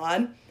 move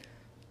on.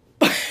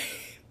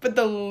 But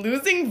the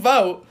losing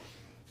vote...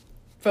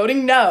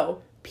 Voting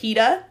no,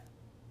 Peeta,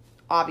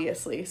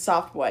 obviously,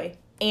 soft boy.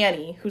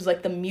 Annie, who's,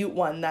 like, the mute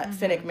one that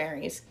Finnick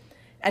marries.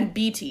 And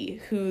Beetee,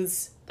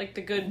 who's... Like,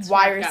 the good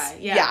smart guy.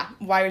 Yeah,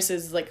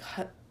 Wyrus's, like,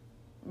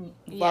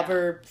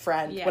 lover,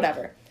 friend,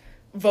 whatever.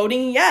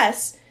 Voting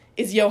yes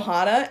is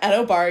Johanna,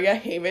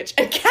 Enobaria, Haymitch,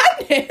 and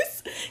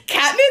Katniss.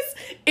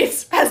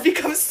 Katniss has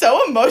become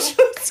so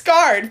emotionally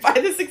scarred by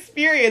this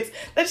experience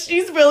that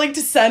she's willing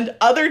to send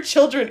other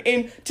children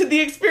into the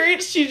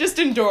experience she just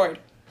endured.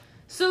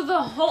 So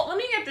let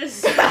me get this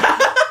straight.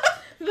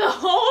 The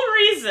whole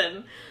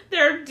reason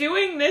they're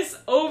doing this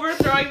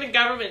overthrowing the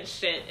government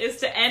shit is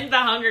to end the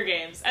Hunger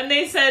Games. And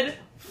they said,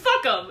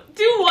 fuck them.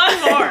 Do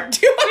one more.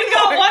 We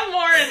got one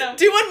more in them.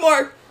 Do one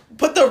more.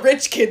 Put the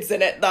rich kids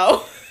in it,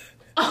 though.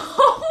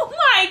 Oh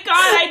my god,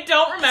 I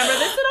don't remember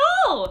this at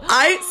all.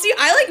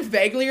 I like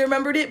vaguely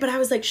remembered it, but I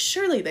was like,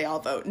 surely they all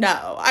vote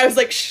no. I was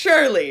like,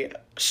 surely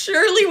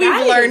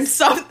we've learned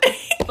something.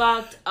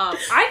 Fucked up.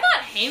 I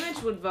thought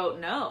Haymitch would vote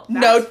no.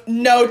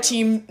 No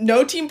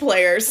team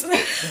players.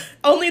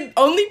 only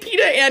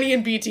Peeta, Annie,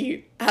 and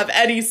Beetee have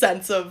any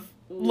sense of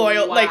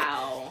loyal.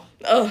 Wow.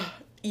 Like,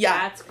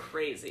 yeah. That's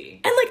crazy.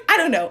 And, like, I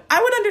don't know.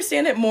 I would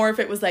understand it more if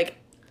it was like,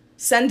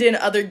 send in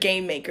other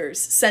game makers,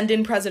 send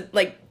in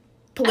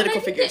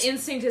political figures. The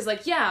instinct is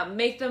like, yeah,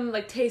 make them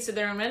like taste of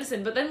their own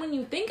medicine. But then when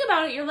you think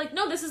about it, you're like,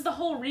 no, this is the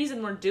whole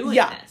reason we're doing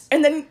this.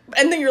 And then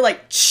you're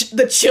like,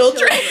 the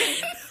children.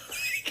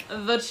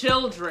 The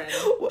children.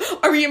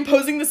 Are we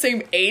imposing the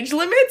same age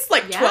limits?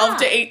 Like 12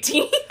 to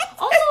 18?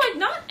 Also, like,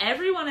 not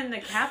everyone in the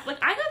like,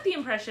 I got the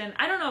impression,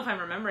 I don't know if I'm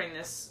remembering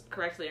this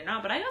correctly or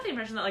not, but I got the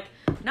impression that, like,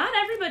 not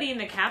everybody in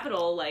the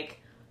Capitol,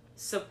 like,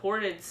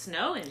 supported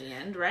Snow in the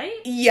end, right?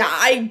 Yeah,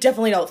 I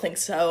definitely don't think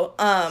so.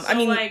 I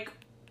mean, like,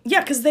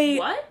 yeah, because they...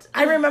 What?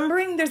 I'm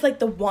remembering there's, like,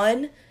 the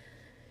one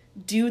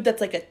dude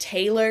that's, like, a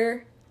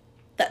tailor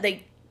that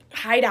they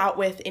hide out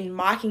with in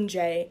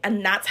Mockingjay,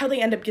 and that's how they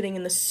end up getting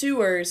in the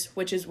sewers,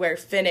 which is where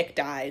Finnick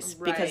dies,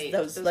 because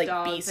those like,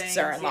 beasts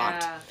are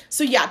unlocked. Yeah.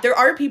 So, yeah, there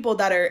are people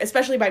that are,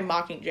 especially by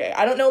Mockingjay.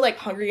 I don't know, like,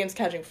 Hunger Games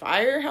Catching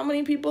Fire, how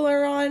many people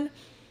are on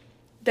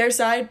their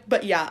side,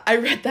 but, yeah, I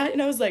read that,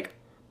 and I was like,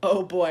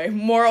 oh, boy,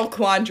 moral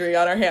quandary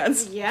on our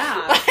hands.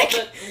 Yeah, like,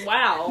 but,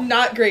 wow.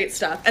 Not great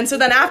stuff. And so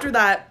then after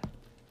that,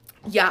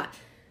 yeah,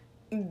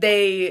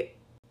 they,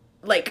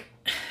 like,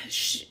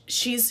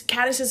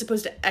 Katniss is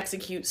supposed to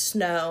execute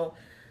Snow,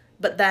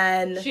 but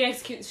then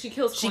she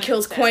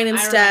kills Coin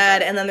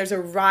instead, and then there's a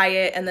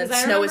riot, and then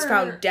Snow is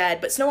found dead.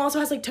 But Snow also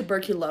has, like,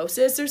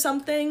 tuberculosis or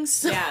something.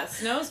 So. Yeah,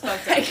 Snow's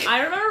fucked up.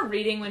 I remember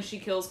reading when she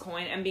kills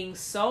Coin and being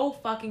so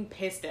fucking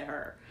pissed at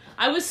her.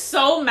 I was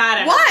so mad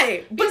at her.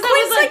 Why? Because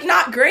Coin's, like,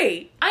 not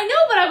great. I know,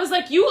 but I was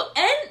like, you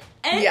end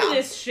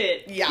this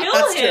shit. Yeah, kill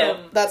that's him.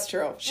 True. That's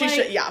true. She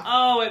should, yeah.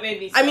 Oh, it made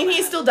me so I mean, mad.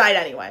 he still died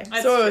anyway,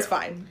 so it was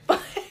fine. But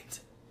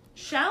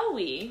shall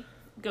we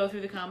go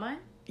through the Combine?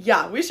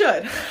 Yeah, we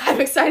should. I'm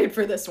excited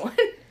for this one.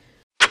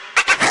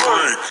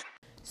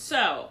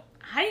 So,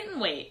 height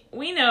and weight.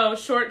 We know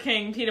Short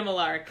King, Peeta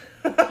Mellark.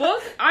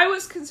 Book, I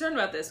was concerned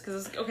about this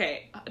because,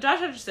 okay, Josh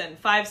Hutcherson,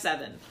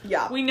 5'7".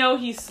 Yeah. We know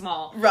he's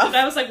small. Rough. But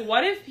I was like,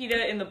 what if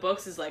Peeta in the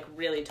books is, like,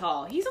 really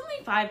tall? He's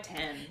only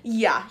 5'10".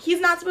 Yeah, he's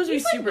not supposed to be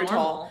He's, like, super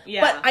normal. tall.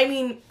 Yeah. But, I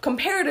mean,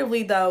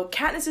 comparatively, though,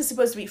 Katniss is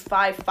supposed to be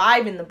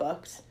 5'5" in the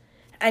books.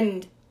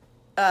 And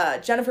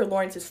Jennifer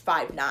Lawrence is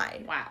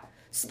 5'9". Wow.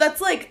 So that's,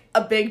 like,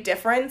 a big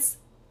difference.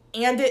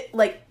 And it,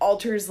 like,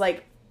 alters,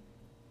 like,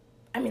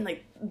 I mean,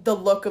 like, the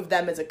look of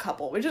them as a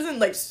couple, which isn't,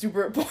 like,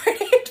 super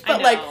important,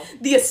 but, like,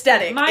 the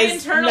aesthetic My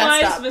is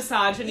internalized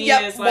misogyny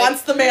is, like...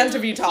 wants the man to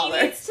be taller.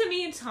 He needs to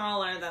be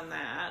taller than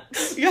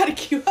that. You gotta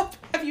queue up.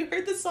 Have you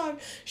heard the song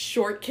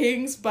Short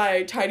Kings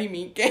by Tiny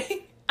Meat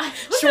Gang?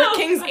 Short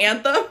King's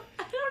Anthem?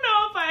 I don't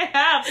know if I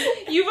have.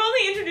 You've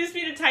only introduced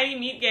me to Tiny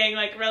Meat Gang,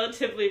 like,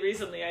 relatively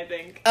recently, I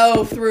think.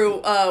 Oh,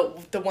 through,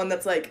 the one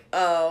that's like,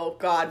 oh,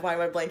 God, why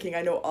am I blanking?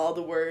 I know all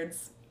the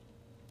words.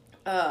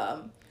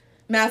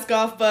 Mask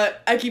off,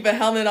 but I keep a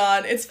helmet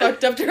on. It's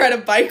fucked up to ride a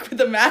bike with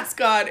a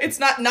mask on. It's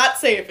not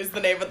safe is the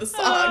name of the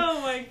song.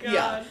 Oh my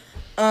god.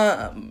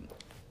 Yeah.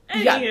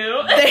 Anywho.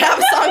 Yeah. They have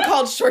a song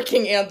called Short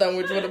King Anthem,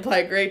 which would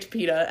apply great to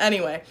Peeta.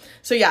 Anyway,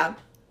 so yeah,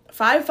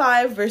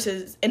 5'5"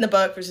 versus in the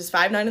book versus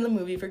 5'9" in the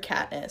movie for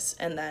Katniss,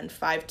 and then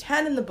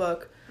 5'10" in the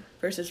book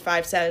versus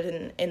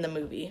 5'7" in the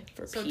movie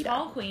for Peeta. So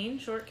tall queen,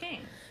 short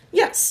king.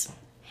 Yes.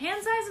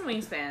 Hand size and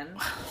wingspan.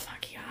 Oh,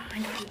 fuck yeah. I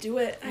gotta do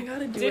it.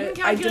 Didn't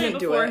calculate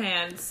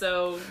beforehand,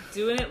 so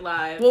doing it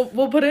live.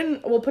 We'll put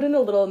in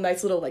a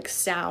nice little like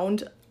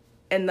sound,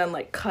 and then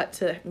like cut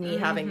to me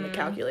having the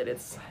calculated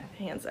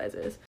hand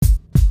sizes.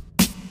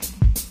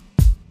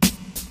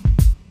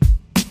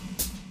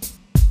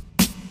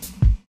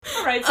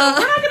 All right, so we're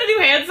not gonna do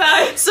hand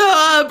size.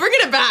 So bringing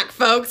it back,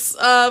 folks.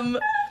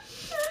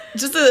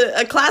 Just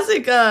a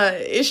classic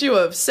issue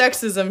of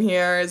sexism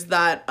here is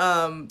that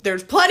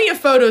there's plenty of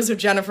photos of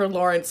Jennifer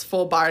Lawrence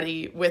full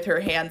body with her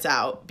hands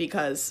out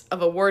because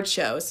of award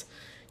shows.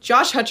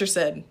 Josh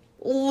Hutcherson,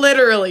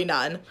 literally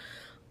none.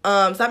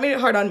 So that made it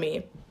hard on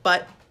me.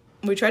 But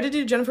we tried to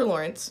do Jennifer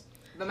Lawrence.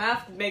 The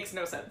math makes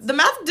no sense. The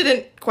math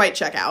didn't quite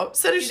check out.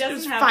 Said it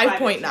was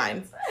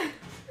 5.9.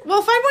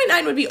 Well,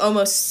 5.9 would be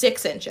almost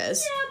 6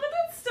 inches. Yeah, but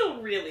that's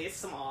still really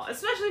small,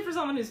 especially for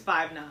someone who's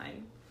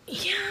 5'9".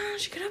 Yeah,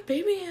 she could have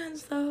baby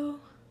hands, though.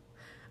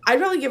 I'd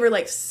probably give her,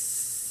 like,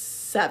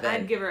 7.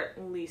 I'd give her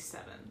at least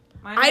 7.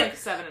 Mine's like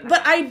 7.5.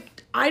 But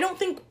I don't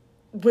think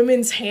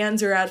women's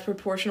hands are as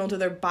proportional to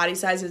their body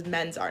size as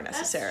men's are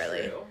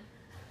necessarily. That's true.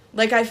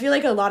 Like, I feel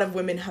like a lot of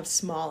women have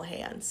small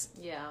hands.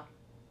 Yeah.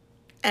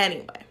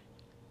 Anyway.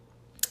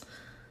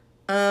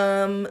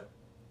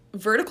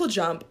 Vertical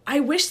jump.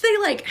 I wish they,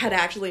 like, had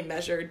actually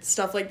measured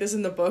stuff like this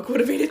in the book. Would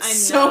have made it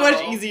so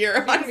much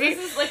easier on me.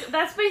 This is, like,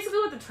 that's basically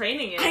what the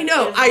training is. I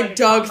know. I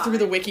dug through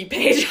the wiki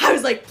page. I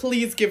was like,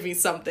 please give me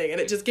something.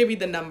 And it just gave me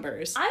the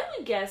numbers. I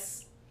would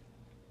guess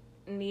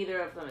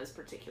neither of them is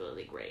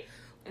particularly great.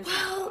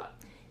 Well,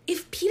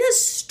 if Peeta's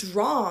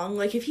strong,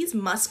 like, if he's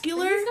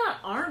muscular... But he's got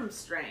arm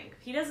strength.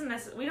 He doesn't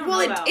necessarily... We don't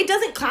know about... it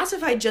doesn't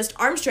classify just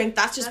arm strength.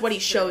 That's just what he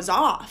shows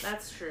off.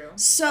 That's true.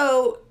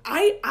 So,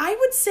 I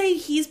would say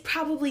he's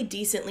probably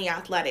decently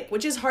athletic,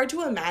 which is hard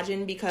to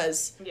imagine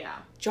because... Yeah.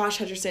 Josh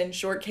Hutcherson,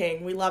 Short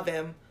King, we love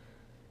him.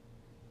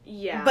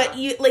 Yeah. But,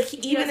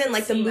 even in,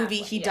 like, the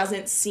movie, he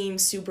doesn't seem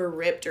super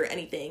ripped or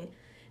anything.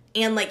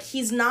 And, like,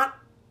 he's not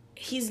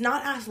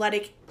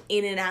athletic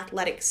in an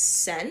athletic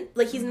sense.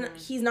 Like,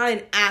 he's not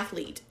an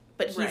athlete,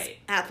 but he's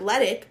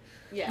athletic.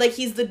 Yeah. Like,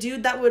 he's the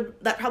dude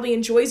that probably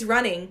enjoys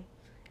running,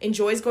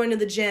 enjoys going to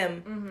the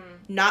gym,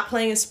 not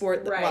playing a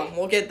sport. Well,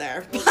 we'll get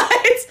there. But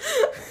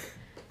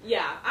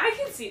yeah, I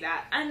can see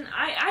that. And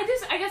I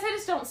guess I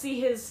just don't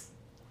see his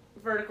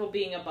vertical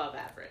being above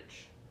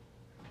average.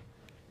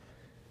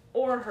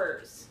 Or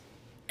hers.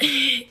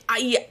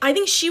 I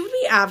think she would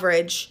be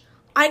average.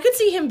 I could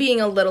see him being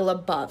a little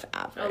above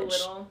average. A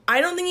little? I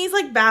don't think he's,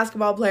 like,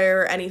 basketball player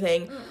or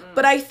anything.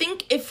 But I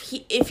think if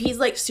he's,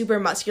 like, super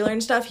muscular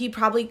and stuff, he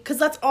probably... Because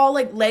that's all,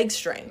 like, leg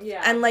strength.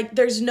 Yeah. And, like,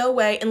 there's no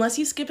way... Unless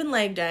he's skipping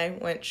leg day,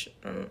 which...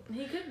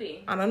 he could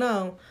be. I don't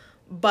know.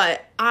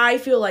 But I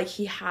feel like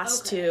he has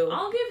to...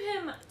 I'll give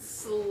him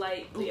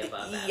slightly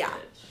above average. Yeah.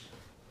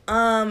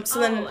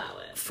 So I'll then, allow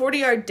it.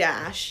 40-yard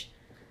dash...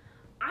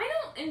 I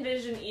don't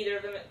envision either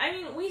of them. I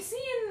mean, we see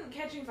in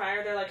Catching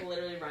Fire, they're, like,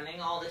 literally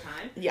running all the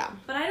time. Yeah.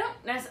 But I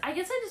guess I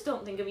just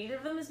don't think of either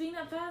of them as being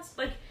that fast.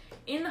 Like,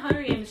 in the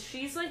Hunger Games,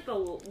 she's, like,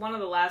 one of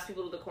the last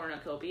people to the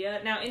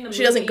cornucopia. Now, in the movie...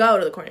 She doesn't go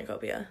to the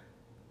cornucopia.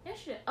 Yeah,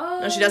 she did. Oh.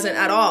 No, she doesn't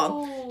at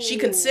all. She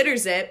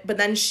considers it, but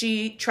then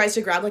she tries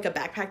to grab, like, a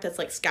backpack that's,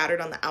 like,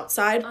 scattered on the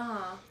outside.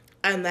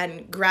 And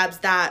then grabs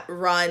that,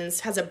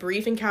 runs, has a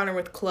brief encounter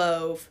with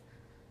Clove,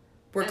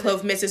 where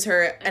Clove misses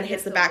her and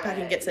hits the backpack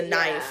and gets a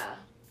knife.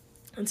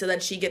 And so then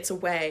she gets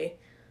away.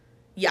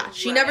 Yeah,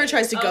 she never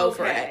tries to go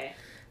for it.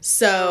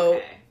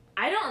 So...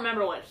 I don't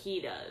remember what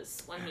he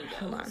does when he goes.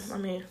 Hold on,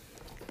 let me...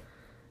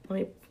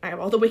 I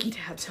have all the wiki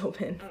tabs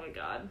open. Oh my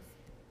god.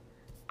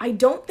 I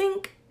don't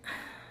think...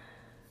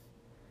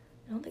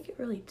 I don't think it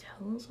really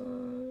tells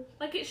us.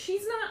 Like,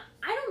 she's not...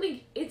 I don't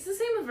think... It's the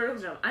same with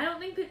vertical jump. I don't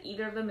think that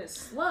either of them is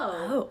slow.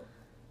 Oh.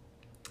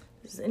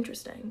 This is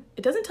interesting.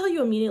 It doesn't tell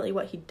you immediately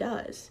what he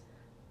does.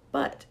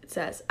 But it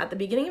says, at the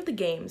beginning of the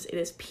games, it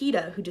is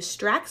Peeta who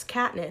distracts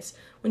Katniss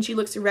when she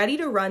looks ready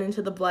to run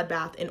into the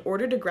bloodbath in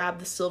order to grab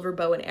the silver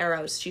bow and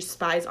arrows she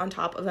spies on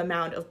top of a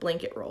mound of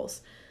blanket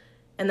rolls.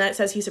 And then it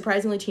says he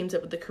surprisingly teams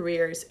up with the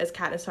careers, as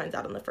Katniss finds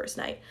out on the first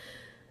night.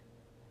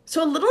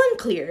 So a little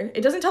unclear.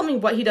 It doesn't tell me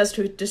what he does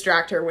to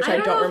distract her, which I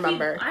don't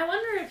remember. I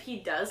wonder if he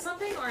does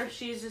something, or if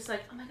she's just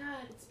like, oh my god,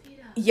 it's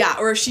Peeta. Yeah,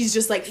 or if she's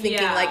just, like,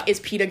 thinking, like,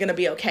 is Peeta gonna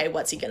be okay?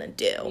 What's he gonna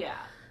do? Yeah.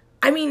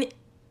 I mean,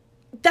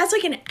 that's,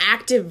 like, an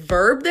active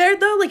verb there,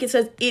 though. Like, it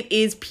says it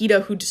is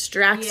Peeta who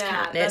distracts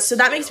Katniss. So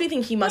that makes me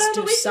think he must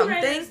do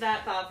something. Is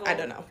that thoughtful? I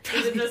don't know.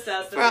 Is it just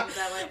us that thinks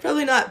that way?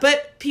 Probably not.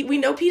 But we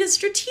know Peeta's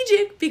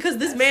strategic because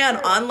this man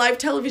on live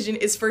television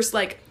is first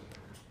like,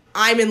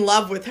 I'm in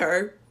love with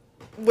her,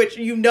 which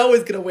you know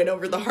is going to win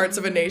over the hearts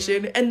of a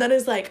nation. And then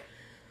is like,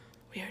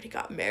 we already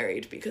got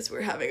married because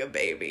we're having a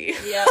baby.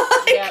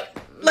 Yep,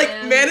 like,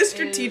 man is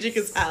strategic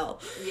as hell.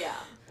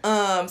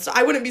 Yeah. So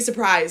I wouldn't be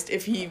surprised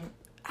if he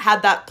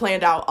had that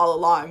planned out all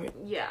along.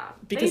 Yeah.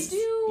 Because, they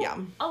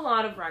do a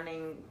lot of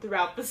running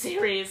throughout the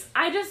series.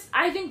 I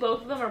think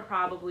both of them are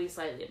probably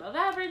slightly above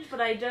average, but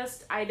I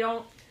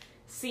don't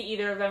see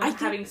either of them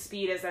having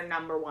speed as their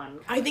number one.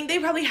 I think they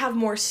probably have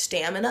more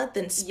stamina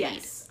than speed.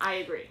 Yes, I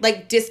agree.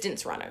 Like,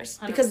 distance runners.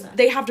 100%. Because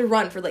they have to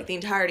run for, like, the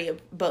entirety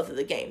of both of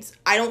the games.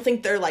 I don't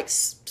think their, like,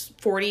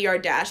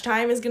 40-yard dash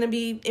time is going to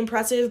be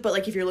impressive, but,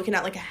 like, if you're looking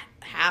at, like, a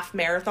half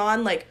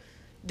marathon, like,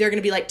 they're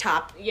going to be, like,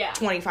 top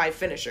 25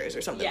 finishers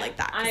or something like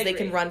that. Because they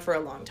can run for a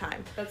long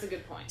time. That's a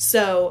good point.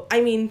 So,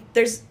 I mean,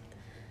 there's...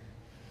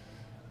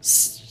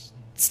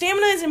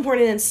 Stamina is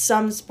important in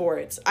some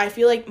sports. I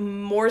feel like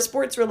more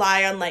sports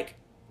rely on, like,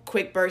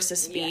 quick bursts of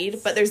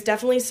speed, but there's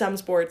definitely some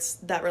sports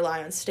that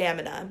rely on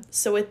stamina.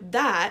 So with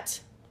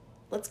that,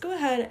 let's go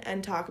ahead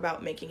and talk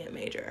about making it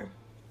major.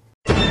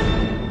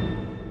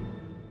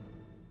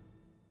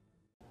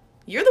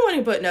 You're the one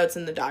who put notes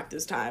in the doc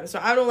this time, so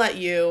I'm gonna let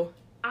you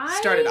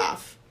start it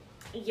off.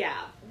 Yeah.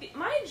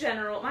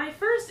 My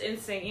first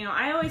instinct,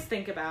 I always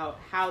think about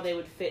how they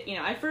would fit,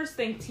 I first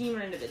think team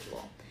or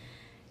individual.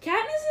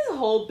 Katniss's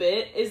whole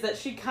bit is that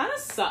she kind of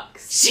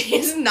sucks.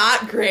 She's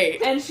not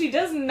great. And she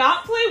does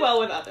not play well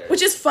with others.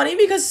 Which is funny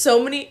because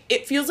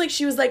it feels like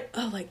she was like,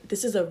 oh, like,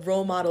 this is a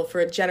role model for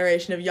a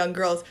generation of young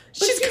girls.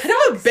 But she's kind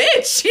of a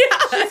bitch.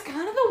 Yeah. She's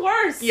kind of the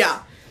worst.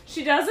 Yeah.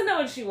 She doesn't know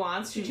what she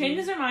wants. She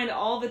changes her mind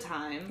all the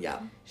time.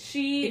 Yeah.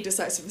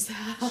 Indecisive as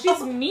hell.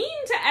 She's mean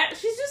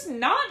she's just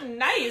not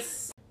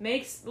nice.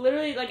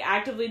 Literally, like,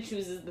 actively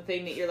chooses the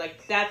thing that you're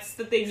like, that's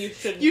the thing you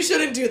shouldn't do. You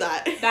shouldn't do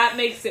that. That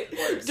makes it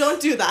worse. Don't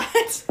do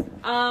that.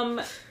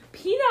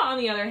 Peeta, on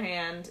the other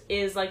hand,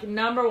 is, like,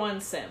 number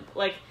one simp.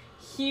 Like,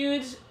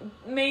 huge,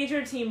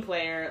 major team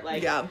player.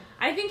 Like,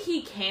 I think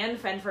he can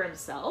fend for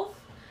himself.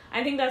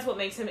 I think that's what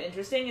makes him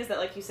interesting, is that,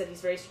 like you said,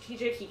 he's very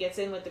strategic. He gets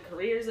in with the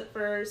careers at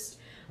first.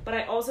 But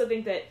I also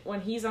think that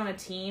when he's on a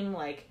team,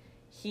 like,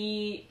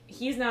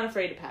 he's not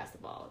afraid to pass the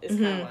ball, is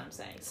kind of what I'm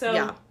saying.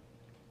 So,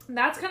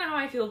 that's kind of how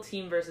I feel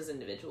team versus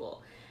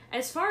individual.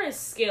 As far as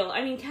skill,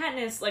 I mean,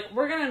 Katniss, like,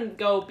 we're gonna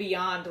go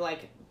beyond,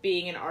 like,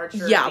 being an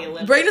archer. Yeah,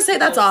 we're gonna say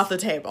that's off the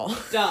table.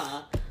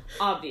 Duh.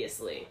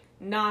 Obviously.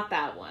 Not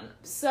that one.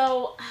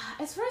 So,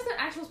 as far as their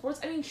actual sports,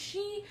 I mean,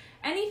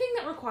 anything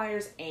that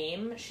requires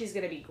aim, she's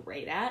gonna be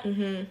great at.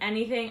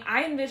 Mm-hmm.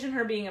 I envision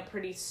her being a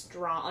pretty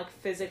strong, like,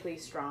 physically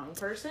strong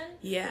person.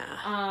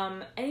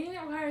 Yeah. Anything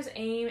that requires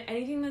aim,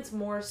 anything that's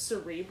more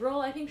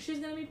cerebral, I think she's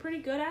gonna be pretty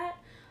good at.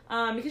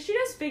 Because she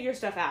does figure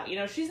stuff out.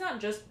 She's not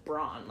just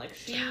brawn. Like,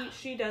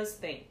 she does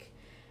think.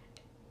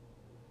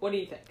 What do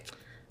you think?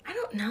 I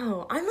don't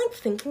know. I'm, like,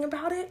 thinking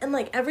about it, and,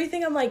 like,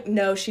 everything I'm like,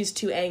 no, she's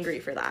too angry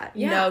for that.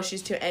 Yeah. No,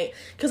 she's too angry.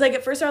 Because, like,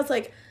 at first I was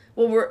like,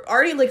 well, we're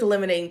already, like,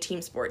 eliminating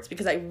team sports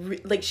because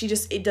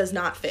it does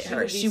not fit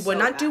her. She would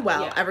not do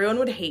well. Yeah. Everyone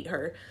would hate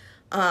her.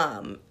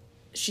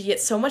 She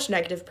gets so much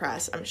negative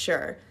press, I'm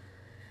sure.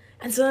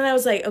 And so then I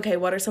was like, okay,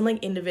 what are some,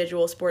 like,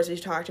 individual sports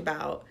we've talked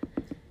about?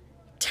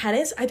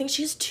 Tennis, I think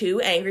she's too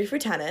angry for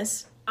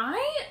tennis.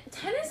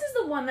 Tennis is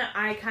the one that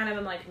I kind of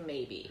am like,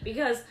 maybe.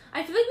 Because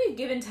I feel like we've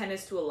given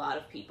tennis to a lot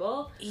of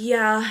people.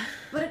 Yeah.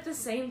 But at the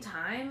same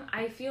time,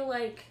 I feel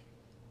like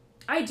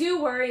I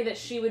do worry that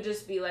she would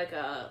just be like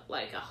a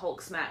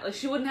Hulk smash. Like,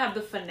 she wouldn't have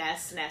the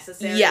finesse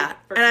necessary. Yeah.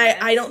 For tennis.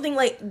 I don't think,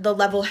 like, the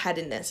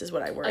level-headedness is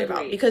what I worry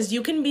about. Because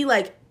you can be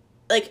like,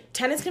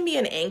 tennis can be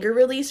an anger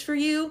release for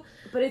you.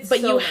 But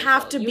you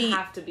have to be. You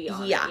have to be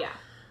on it. Yeah.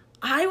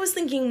 I was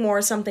thinking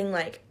more something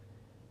like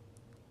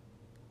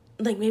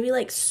maybe,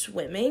 like,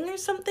 swimming or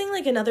something,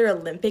 like another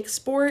Olympic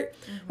sport,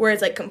 where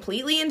it's, like,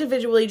 completely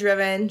individually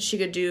driven. She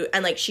could do,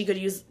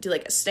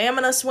 like, a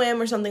stamina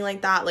swim or something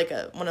like that, like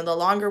one of the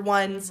longer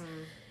ones.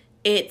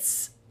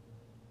 It's,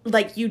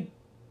 like, you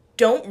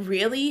don't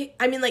really,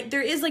 I mean, like,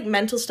 there is, like,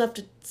 mental stuff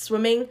to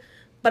swimming,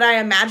 But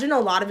I imagine a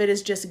lot of it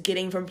is just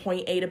getting from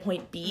point A to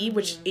point B,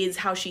 which is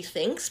how she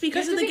thinks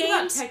because of the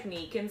games. About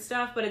technique and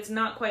stuff, but it's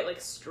not quite like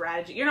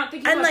strategy. You're not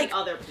thinking about like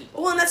other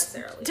people. Well, and that's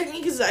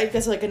technique is, I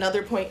guess, like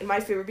another point in my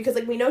favor because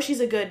like we know she's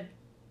a good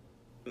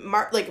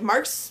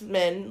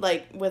marksman,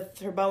 like with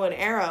her bow and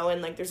arrow,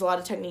 and like there's a lot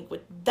of technique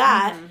with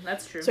that.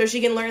 That's true. So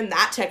she can learn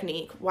that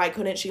technique. Why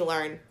couldn't she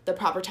learn the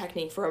proper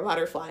technique for a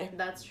butterfly?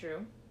 That's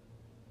true.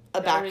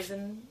 No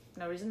reason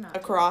not. A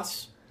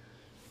cross.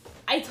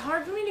 It's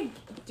hard for me to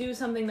do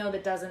something, though,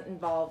 that doesn't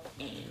involve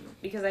aim.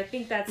 Because I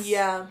think that's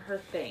her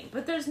thing.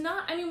 But there's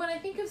not... I mean, when I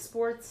think of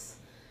sports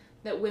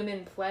that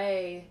women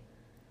play,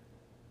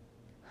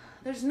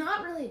 there's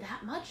not really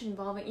that much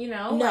involving, you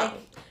know? No. Like,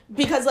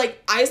 because,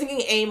 like, I was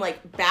thinking aim,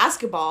 like,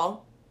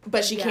 basketball,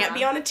 but she can't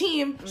be on a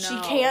team. No, she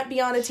can't be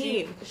on a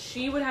team.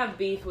 She would have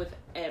beef with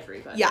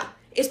everybody. Yeah.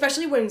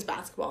 Especially women's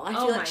basketball. I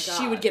feel like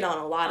she would get on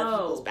a lot of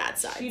people's bad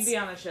sides. She'd be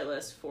on the shit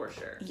list for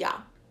sure. Yeah.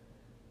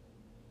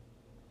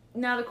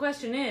 Now the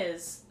question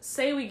is,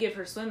 say we give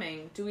her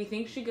swimming, do we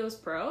think she goes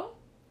pro?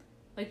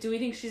 Like, do we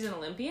think she's an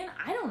Olympian?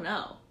 I don't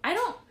know. I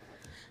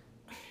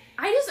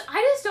guess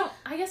I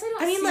don't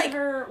see like,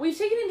 her... We've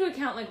taken into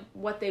account, like,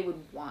 what they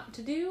would want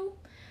to do,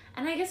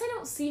 and I guess I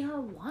don't see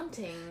her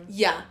wanting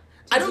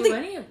I don't think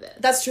any of this.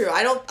 That's true.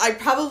 I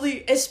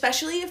probably...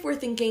 Especially if we're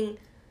thinking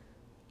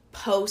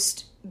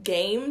post...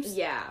 games.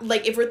 Yeah.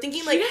 Like, if we're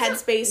thinking, like,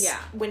 headspace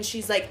when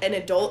she's, like, an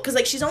adult. Because,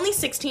 like, she's only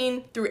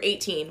 16 through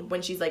 18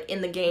 when she's, like,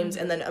 in the games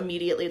and then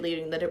immediately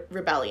leading the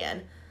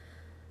rebellion.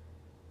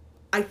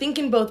 I think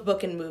in both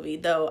book and movie,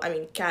 though, I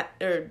mean,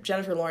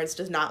 Jennifer Lawrence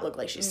does not look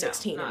like she's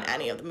 16 in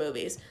any of the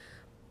movies.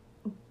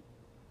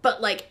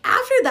 But, like,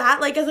 after that,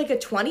 like, as, like, a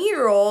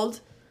 20-year-old...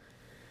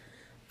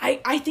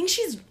 I think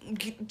she's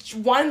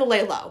wanting to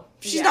lay low.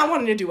 She's not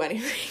wanting to do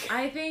anything.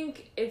 I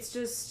think it's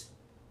just...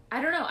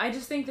 I don't know. I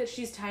just think that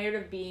she's tired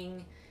of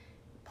being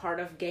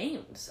part of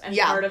games and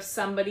part of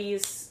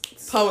somebody's...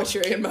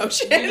 Poetry in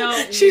motion.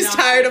 She's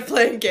tired of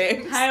playing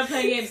games.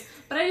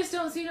 But I just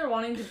don't see her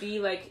wanting to be,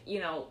 like, you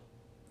know,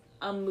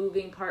 a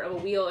moving part of a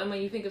wheel. And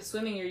when you think of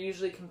swimming, you're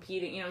usually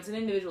competing. You know, it's an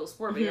individual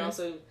sport, but you're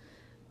also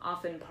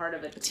often part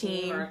of a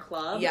team or a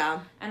club. Yeah.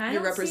 And I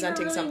you're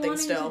representing see her really something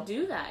still. To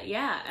do that.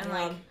 Yeah. And,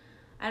 like,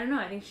 I don't know.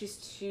 I think she's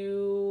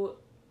too...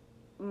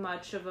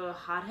 much of a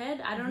hothead.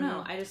 I don't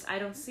know. I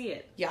don't see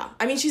it. Yeah.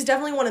 I mean, she's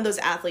definitely one of those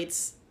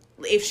athletes,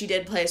 if she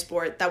did play a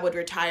sport, that would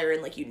retire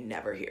and, like, you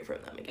never hear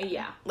from them again.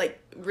 Yeah. Like,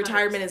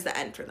 retirement 100%. Is the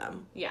end for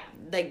them. Yeah.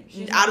 Like,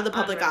 she's out of the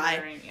public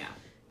eye.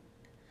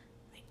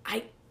 Yeah.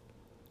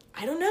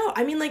 I don't know.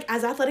 I mean, like,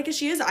 as athletic as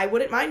she is, I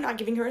wouldn't mind not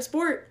giving her a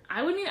sport.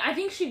 I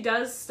think she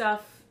does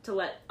stuff to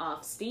let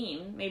off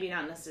steam. Maybe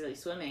not necessarily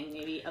swimming,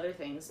 maybe other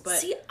things, but...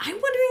 See, I'm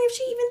wondering if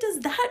she even does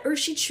that, or if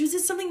she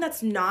chooses something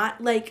that's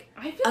not, like,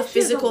 a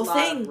physical thing. I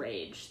feel like she has a lot of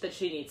rage that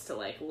she needs to,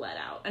 like, let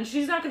out. And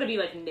she's not gonna be,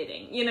 like,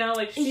 knitting, you know?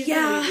 Like, she's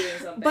gonna be doing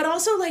something. But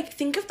also, like,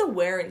 think of the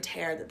wear and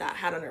tear that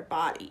had on her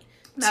body,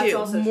 that's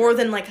also more true.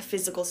 Than, like, a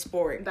physical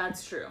sport.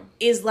 That's true.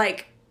 Is,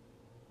 like...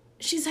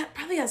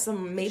 probably has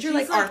some major,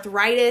 like,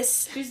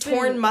 arthritis,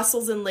 torn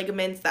muscles and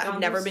ligaments that have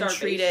never been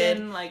treated.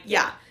 Like,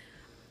 yeah.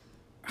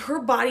 Her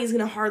body's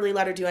gonna hardly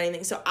let her do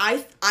anything. So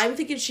I'm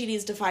thinking she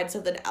needs to find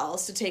something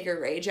else to take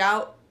her rage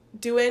out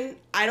doing.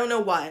 I don't know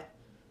what.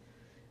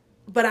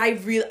 But I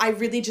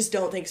really just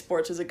don't think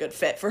sports is a good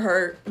fit for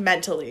her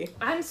mentally.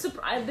 I'm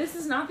surprised. This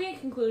is not the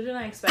conclusion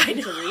I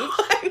expected to reach.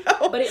 I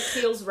know. But it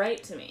feels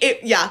right to me.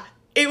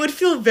 It would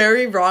feel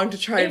very wrong to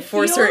try and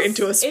force her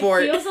into a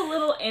sport. It feels a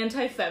little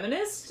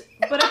anti-feminist,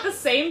 but at the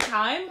same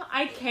time,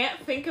 I can't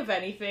think of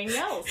anything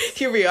else.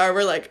 Here we are,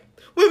 we're like,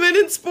 women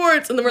in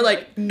sports, and then we're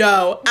like,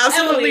 no,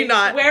 absolutely Emily,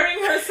 not. Wearing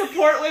her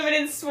support women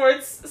in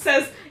sports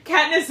says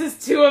Katniss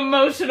is too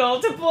emotional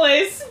to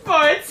play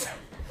sports.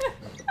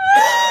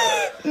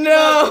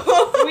 No.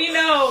 Look, we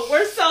know,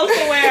 we're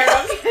self-aware,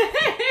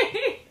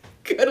 okay?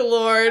 Good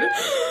lord.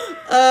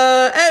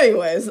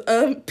 Anyways,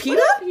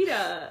 PETA?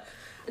 PETA?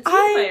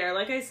 Team player,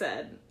 like I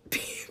said.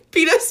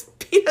 PETA's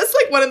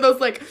like one of those,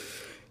 like,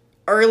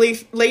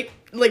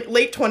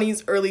 late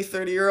 20s, early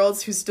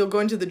 30-year-olds who's still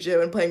going to the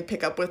gym and playing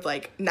pickup with,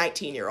 like,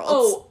 19-year-olds.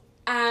 Oh,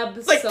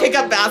 absolutely. Like,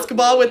 pickup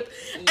basketball with...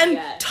 And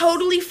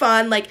totally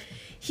fun. Like,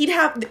 he'd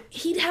have,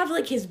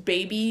 like, his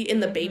baby in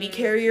the baby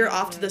carrier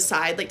off to the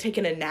side, like,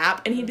 taking a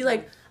nap, and he'd be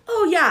like,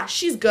 oh, yeah,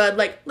 she's good.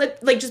 Like,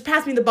 just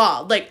pass me the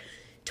ball. Like,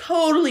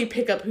 totally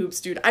pick up hoops,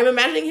 dude. I'm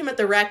imagining him at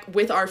the rec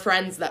with our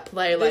friends that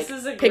play, like,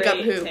 pick up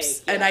hoops. Take,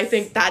 yes. And I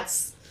think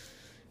that's...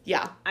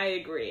 Yeah. I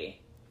agree.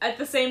 At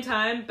the same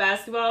time,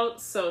 basketball,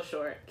 so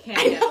short. Can't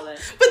handle it.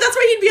 But that's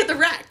why he'd be at the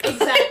rec.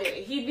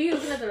 Exactly. He'd be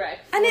looking at the rec.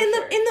 And in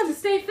the to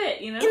stay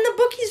fit, you know? In the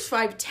book, he's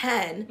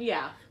 5'10".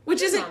 Yeah.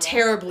 Which isn't normal.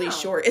 Terribly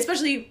short,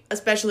 especially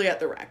at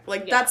the rec.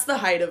 Like, that's the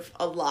height of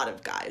a lot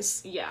of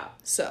guys. Yeah.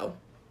 So.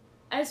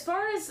 As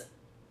far as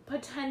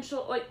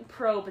potential, like,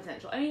 pro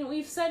potential, I mean,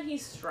 we've said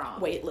he's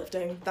strong.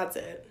 Weightlifting, that's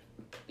it.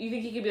 You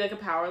think he could be, like, a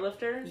power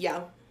lifter?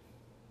 Yeah.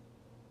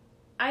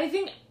 I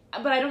think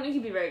But I don't think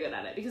he'd be very good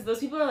at it, because those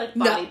people are, like,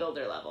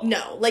 bodybuilder level.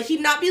 No. Like,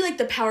 he'd not be, like,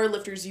 the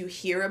powerlifters you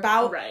hear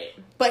about. Right.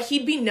 But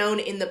he'd be known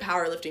in the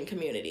powerlifting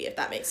community, if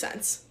that makes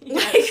sense.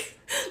 Yes.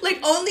 Like,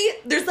 only,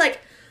 there's, like,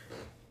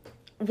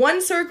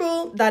 one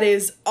circle that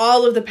is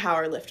all of the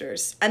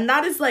powerlifters. And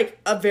that is, like,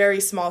 a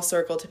very small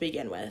circle to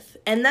begin with.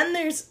 And then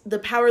there's the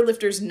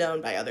powerlifters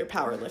known by other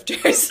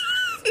powerlifters.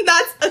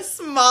 That's a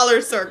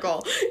smaller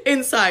circle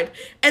inside.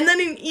 And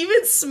then an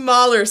even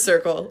smaller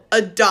circle,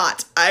 a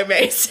dot, I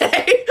may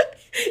say,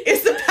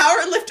 is the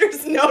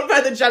powerlifters known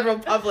by the general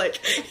public.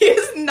 He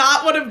is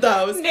not one of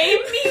those. Name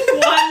me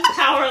one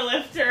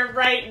powerlifter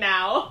right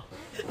now.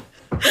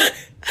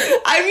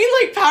 I mean,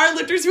 like,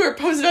 powerlifters who are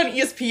posted on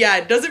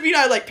ESPN. Doesn't mean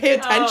I, like, pay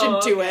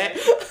attention to it.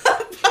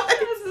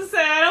 I was to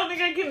say, I don't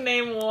think I can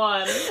name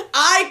one.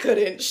 I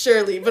couldn't,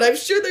 surely, but I'm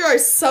sure there are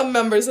some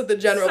members of the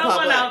general public.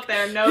 Someone out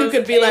there knows who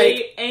could be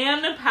like,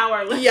 a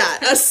powerlifter.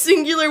 Yeah, a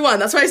singular one.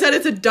 That's why I said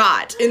it's a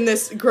dot in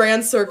this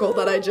grand circle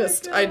that I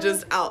just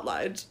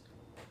outlined.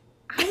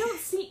 I don't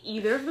see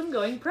either of them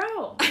going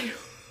pro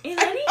in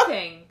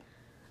anything.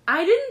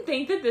 I didn't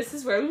think that this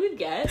is where we would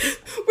get.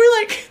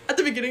 We're like, at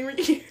the beginning,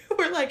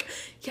 we're like,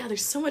 yeah,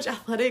 there's so much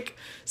athletic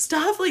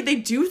stuff. Like, they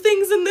do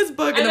things in this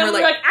book. And then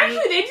we're like,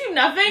 actually, they do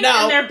nothing,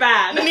 and they're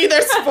bad.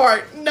 Neither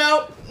sport.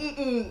 No.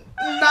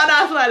 Not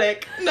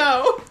athletic.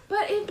 No.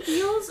 But it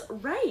feels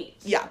right.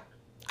 Yeah.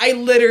 I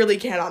literally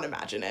cannot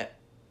imagine it.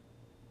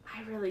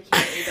 I really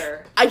can't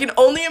either. I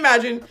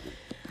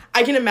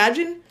can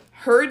imagine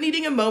her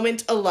needing a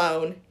moment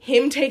alone,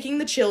 him taking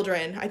the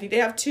children, I think they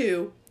have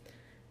 2,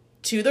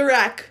 to the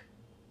rec,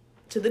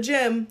 to the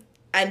gym,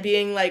 and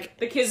being like,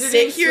 the kids are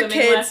doing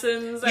swimming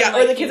lessons. Yeah,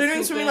 or the kids are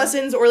doing swimming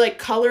lessons, or like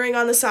coloring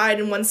on the side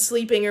and one's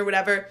sleeping or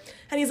whatever.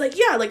 And he's like,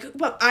 yeah, like,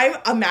 well, I'm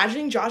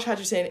imagining Josh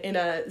Hutcherson in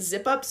a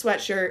zip-up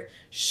sweatshirt,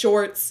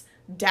 shorts,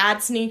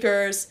 dad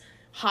sneakers,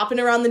 hopping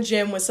around the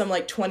gym with some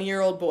like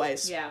 20-year-old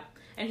boys. Yeah,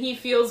 and he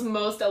feels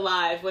most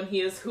alive when he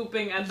is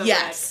hooping at the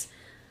rec.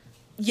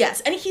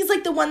 Yes, and he's,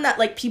 like, the one that,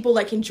 like, people,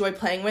 like, enjoy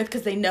playing with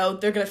because they know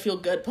they're gonna feel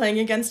good playing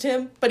against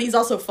him, but he's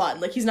also fun.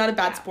 Like, he's not a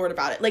bad sport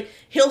about it. Like,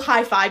 he'll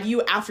high-five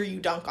you after you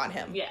dunk on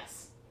him.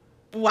 Yes.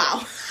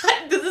 Wow.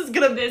 This is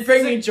gonna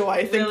bring me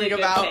joy thinking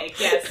about. Take.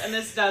 Yes, and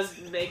this does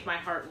make my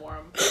heart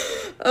warm.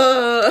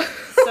 So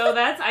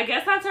I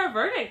guess that's our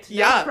verdict.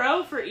 Yeah. No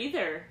pro for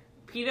either.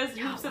 Peta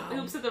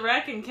hoops at the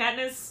rec, and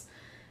Katniss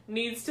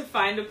needs to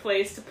find a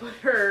place to put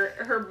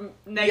her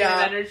negative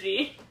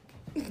energy.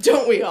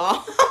 Don't we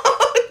all?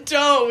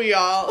 Don't we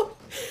all?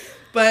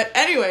 But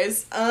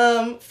anyways,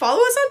 follow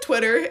us on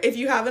Twitter if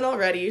you haven't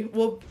already.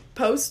 We'll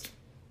post,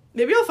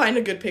 maybe I'll find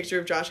a good picture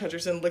of Josh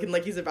Hutcherson looking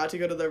like he's about to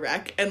go to the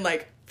rec and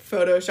like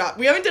Photoshop.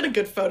 We haven't done a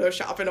good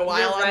Photoshop in a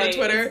while on the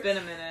Twitter. It's been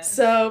a minute.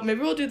 So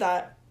maybe we'll do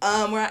that.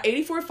 We're at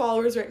 84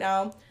 followers right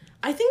now.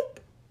 I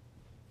think,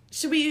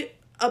 should we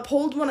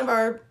uphold one of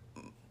our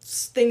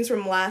things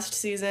from last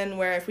season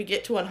where if we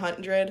get to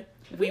 100...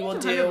 we will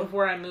do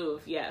before I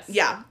move. Yes.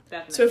 Yeah.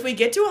 Definitely. So if we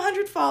get to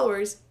 100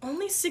 followers,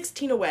 only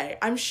 16 away.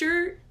 I'm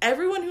sure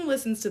everyone who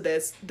listens to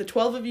this, the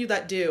 12 of you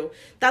that do,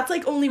 that's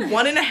like only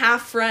 1.5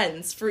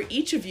 friends for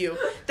each of you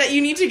that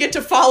you need to get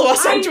to follow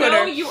us on Twitter.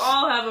 I know you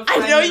all have a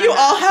friend. I know you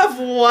all have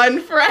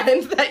one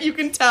friend that you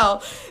can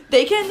tell.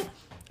 They can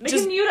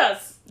mute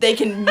us. They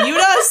can mute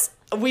us.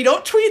 We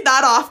don't tweet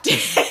that often.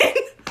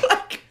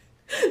 Like,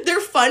 they're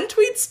fun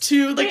tweets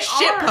too. Like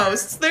shit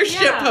posts. They're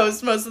shit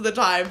posts most of the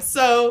time.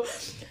 So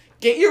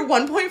get your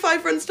 1.5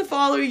 friends to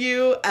follow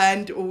you,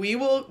 and we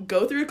will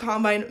go through a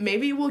combine.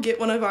 Maybe we'll get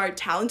one of our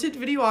talented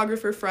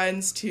videographer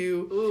friends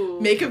to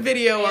make a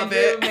video of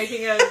it.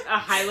 Making a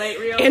highlight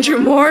reel. Andrew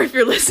Moore, if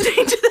you're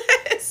listening to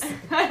this.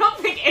 I don't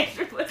think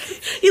Andrew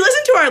listens. He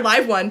listened to our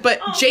live one, but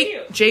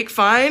Jake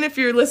Fine, if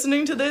you're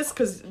listening to this,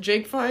 because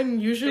Jake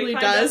Fine usually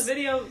does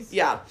videos.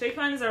 Yeah. Jake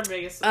Fine is our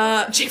biggest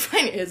supporter. Jake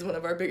Fine is one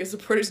of our biggest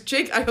supporters.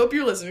 Jake, I hope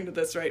you're listening to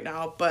this right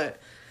now, but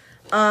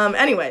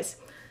anyways,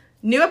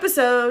 new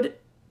episode.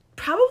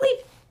 Probably.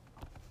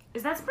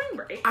 Is that spring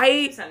break?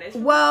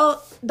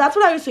 Well, that's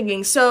what I was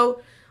thinking.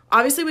 So,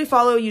 obviously we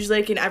follow usually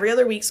like an every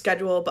other week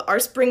schedule, but our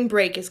spring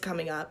break is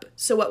coming up.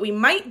 So what we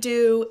might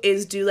do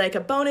is do like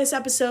a bonus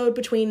episode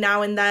between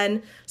now and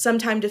then,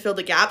 sometime to fill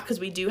the gap, because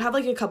we do have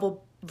like a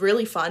couple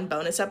really fun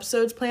bonus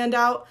episodes planned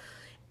out.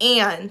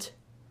 And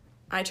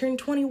I turned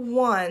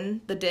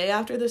 21 the day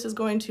after this is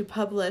going to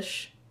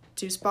publish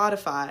to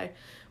Spotify,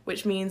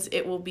 which means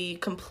it will be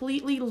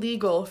completely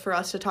legal for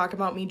us to talk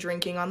about me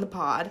drinking on the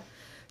pod.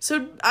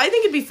 So I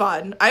think it'd be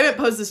fun. I haven't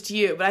posed this to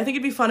you, but I think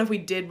it'd be fun if we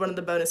did one of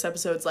the bonus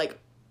episodes, like,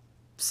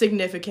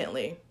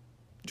 significantly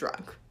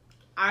drunk.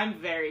 I'm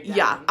very down.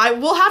 Yeah, I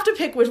will have to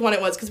pick which one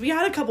it was, because we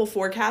had a couple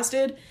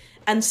forecasted,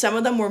 and some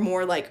of them were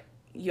more, like,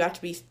 you have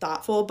to be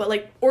thoughtful, but,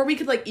 like, or we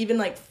could, like, even,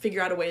 like,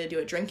 figure out a way to do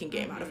a drinking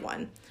game out of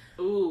one.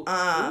 Ooh.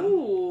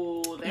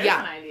 There's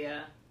an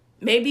idea.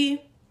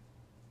 Maybe,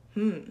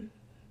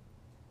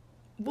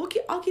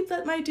 I'll keep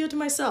my idea to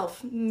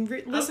myself.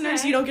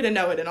 Listeners, you don't get to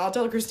know it, and I'll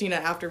tell Christina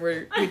after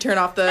we turn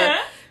off the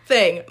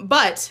thing.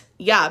 But,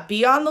 yeah,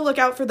 be on the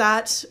lookout for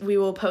that. We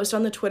will post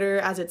on the Twitter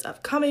as it's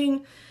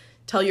upcoming.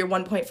 Tell your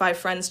 1.5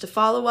 friends to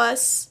follow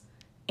us.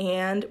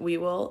 And we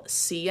will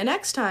see you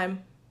next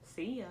time.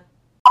 See ya.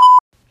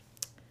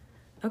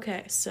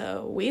 Okay,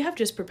 so we have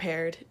just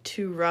prepared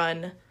to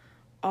run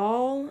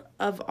all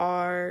of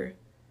our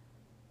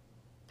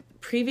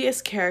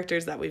previous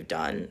characters that we've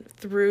done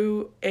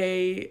through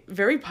a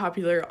very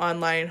popular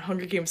online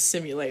Hunger Games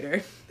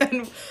simulator.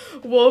 And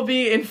we'll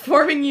be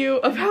informing you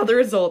of how the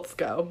results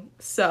go.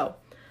 So.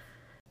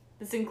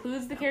 This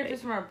includes the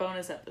characters from our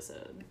bonus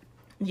episode.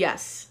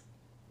 Yes.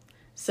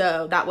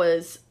 So that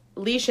was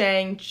Li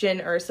Shang, Jin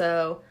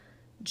Erso,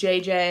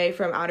 JJ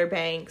from Outer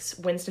Banks,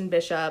 Winston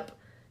Bishop,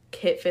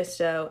 Kit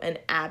Fisto, and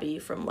Abby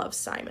from Love,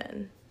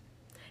 Simon.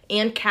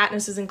 And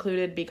Katniss is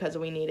included because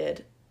we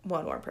needed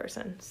one more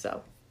person.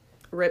 So,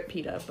 rip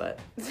PETA, but...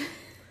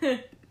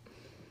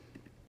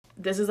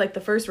 This is like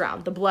the first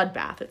round, the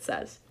bloodbath, it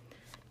says.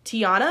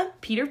 Tiana,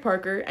 Peter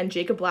Parker, and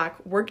Jacob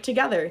Black work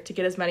together to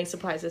get as many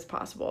supplies as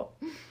possible.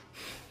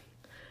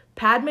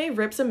 Padme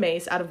rips a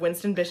mace out of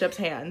Winston Bishop's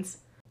hands.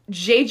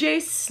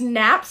 JJ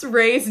snaps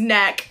Rey's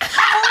neck.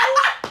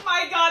 Oh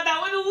my god, that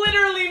would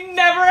literally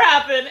never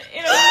happen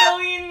in a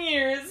million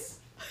years.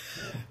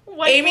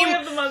 Amy,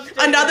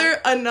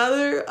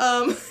 another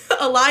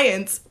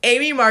alliance.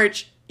 Amy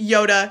March,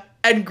 Yoda,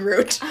 and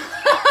Groot.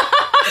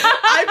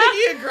 I'm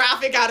making a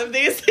graphic out of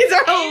these. These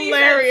are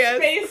hilarious.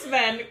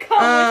 Spacemen,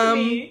 come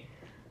with me.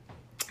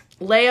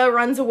 Leia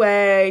runs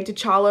away.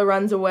 T'Challa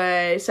runs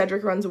away.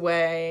 Cedric runs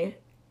away.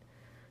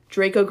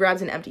 Draco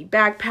grabs an empty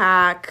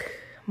backpack.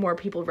 More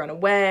people run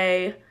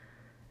away.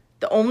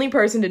 The only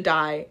person to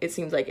die, it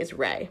seems like, is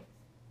Rey.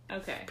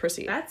 Okay.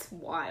 Proceed. That's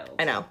wild.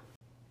 I know.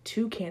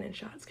 2 cannon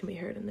shots can be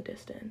heard in the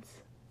distance.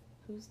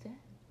 Who's dead?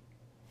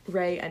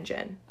 Rey and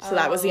Jin. So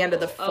that was the end of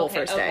the full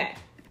first day. Okay.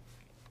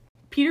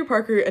 Peter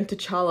Parker and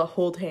T'Challa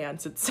hold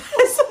hands, it says.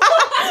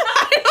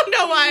 I don't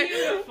know why.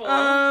 Beautiful.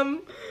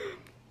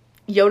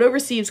 Yoda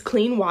receives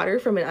clean water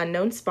from an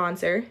unknown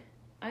sponsor.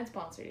 I'd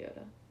sponsor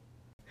Yoda.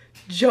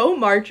 Jo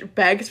March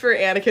begs for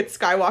Anakin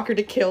Skywalker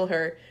to kill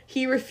her.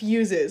 He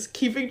refuses,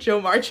 keeping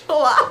Jo March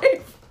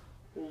alive.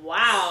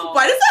 Wow.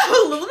 Why does that have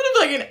a little bit of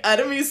like an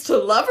enemies to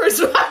lovers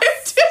vibe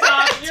to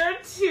Stop, it? you're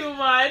too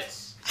much.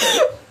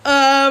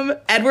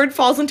 Edward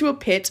falls into a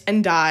pit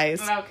and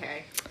dies.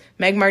 Okay.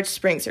 Meg March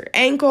sprains her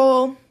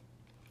ankle.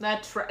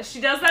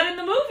 She does that in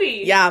the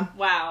movie. Yeah.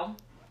 Wow.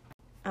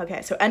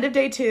 Okay, so end of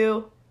day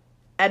 2,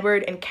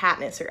 Edward and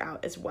Katniss are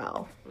out as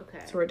well.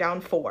 Okay. So we're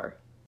down 4.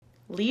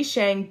 Li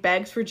Shang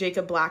begs for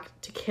Jacob Black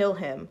to kill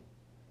him.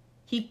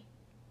 He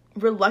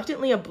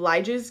reluctantly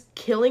obliges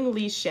killing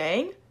Li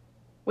Shang.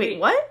 Wait,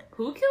 what?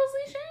 Who kills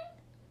Li Shang?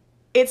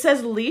 It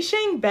says Li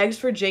Shang begs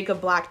for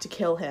Jacob Black to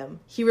kill him.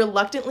 He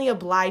reluctantly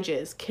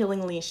obliges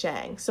killing Li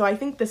Shang. So I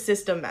think the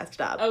system messed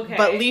up. Okay.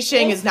 But Li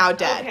Shang is now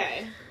dead.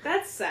 Okay.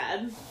 That's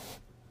sad.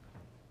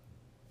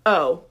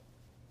 Oh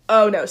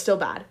no, still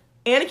bad.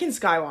 Anakin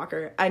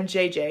Skywalker and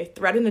JJ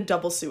threaten a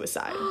double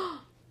suicide.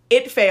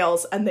 It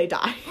fails and they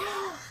die.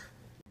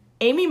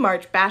 Amy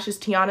March bashes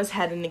Tiana's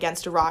head in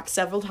against a rock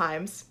several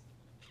times.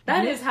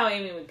 That is how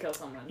Amy would kill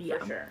someone,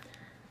 for sure.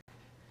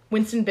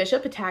 Winston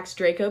Bishop attacks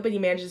Draco, but he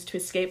manages to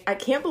escape. I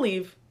can't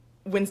believe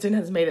Winston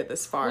has made it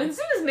this far.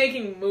 Winston is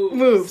making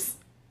moves.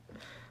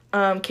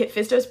 Kit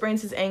Fisto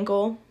sprains his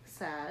ankle.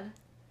 Sad.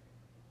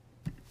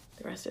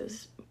 The rest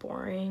is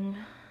boring.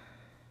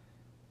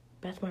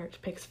 Beth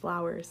March picks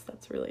flowers.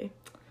 That's really...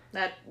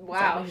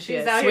 Wow.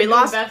 She's so out here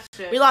doing Beth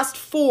shit. We lost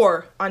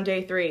 4 on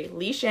day 3.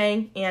 Li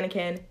Shang,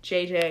 Anakin,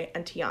 JJ,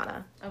 and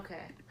Tiana.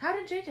 Okay. How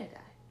did JJ die?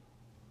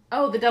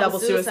 Oh, the double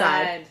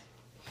suicide.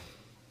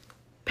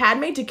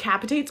 Padme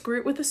decapitates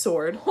Groot with a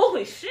sword.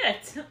 Holy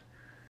shit.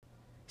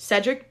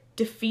 Cedric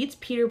defeats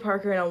Peter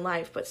Parker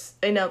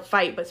in a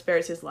fight, but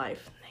spares his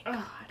life. Thank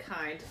God.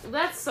 Kind.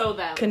 That's so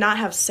them. Could not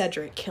have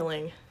Cedric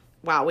killing.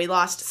 Wow, we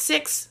lost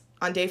 6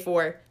 on day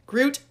 4.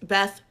 Groot,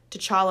 Beth,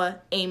 T'Challa,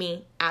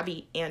 Amy,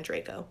 Abby, and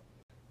Draco.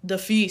 The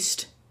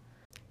feast.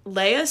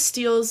 Leia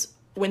steals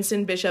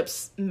Winston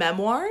Bishop's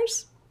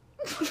memoirs.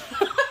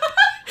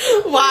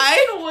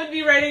 Why? Winston would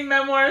be writing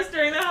memoirs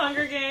during the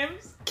Hunger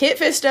Games. Kit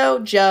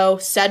Fisto, Jo,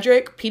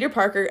 Cedric, Peter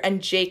Parker,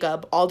 and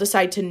Jacob all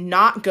decide to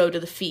not go to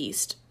the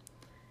feast.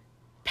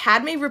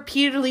 Padme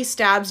repeatedly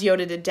stabs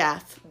Yoda to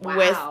death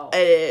with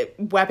a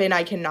weapon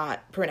I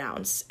cannot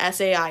pronounce.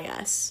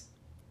 SAIS.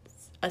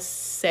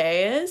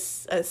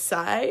 Assayas?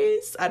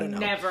 I don't know.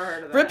 Never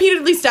heard of that.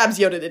 Repeatedly stabs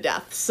Yoda to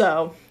death,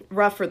 so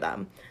rough for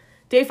them.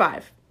 Day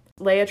 5.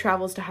 Leia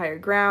travels to higher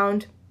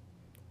ground.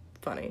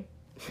 Funny.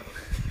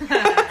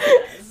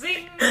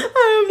 Zing!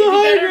 I'm the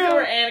high ground.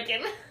 Or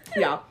Anakin.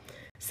 Yeah.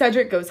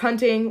 Cedric goes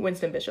hunting.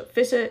 Winston Bishop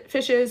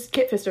fishes.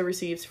 Kit Fisto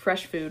receives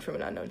fresh food from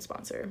an unknown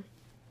sponsor.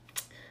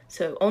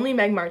 So only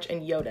Meg March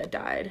and Yoda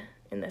died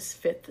in this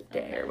 5th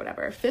day or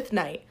whatever. 5th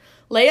night.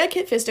 Leia,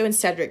 Kit Fisto, and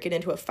Cedric get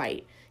into a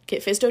fight.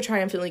 Kit Fisto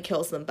triumphantly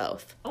kills them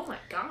both. Oh my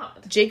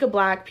god. Jacob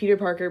Black, Peter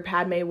Parker,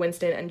 Padme,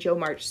 Winston, and Jo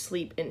March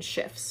sleep in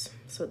shifts.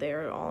 So they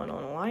are all in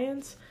an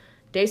alliance.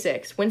 Day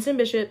 6. Winston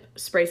Bishop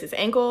sprays his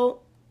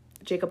ankle.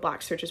 Jacob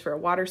Black searches for a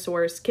water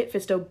source. Kit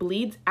Fisto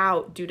bleeds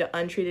out due to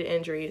untreated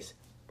injuries.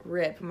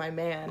 Rip, my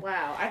man.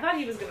 Wow, I thought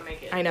he was gonna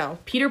make it. I know.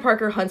 Peter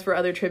Parker hunts for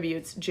other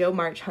tributes. Jo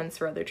March hunts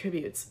for other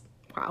tributes.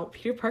 Wow,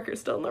 Peter Parker's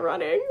still in the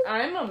running.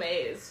 I'm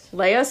amazed.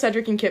 Leia,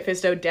 Cedric, and Kit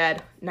Fisto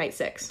dead. Night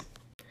 6.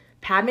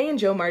 Padme and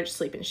Jo March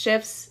sleep in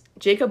shifts.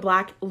 Jacob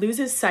Black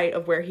loses sight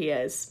of where he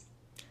is.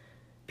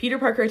 Peter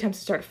Parker attempts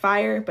to start a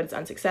fire, but it's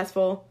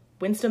unsuccessful.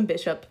 Winston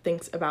Bishop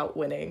thinks about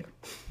winning.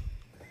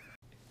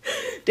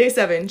 Day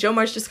 7. Jo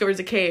March discovers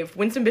a cave.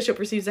 Winston Bishop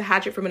receives a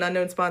hatchet from an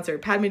unknown sponsor.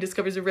 Padme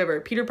discovers a river.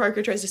 Peter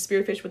Parker tries to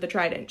spearfish with a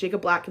trident.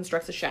 Jacob Black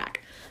constructs a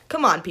shack.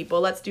 Come on,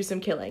 people. Let's do some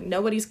killing.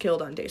 Nobody's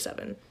killed on day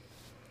 7.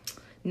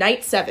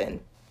 Night 7.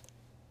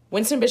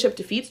 Winston Bishop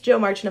defeats Jo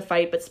March in a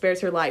fight, but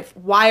spares her life.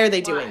 Why are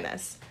they doing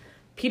this?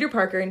 Peter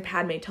Parker and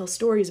Padme tell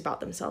stories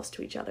about themselves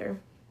to each other.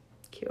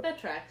 Cute. That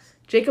tracks.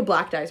 Jacob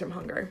Black dies from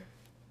hunger.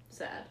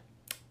 Sad.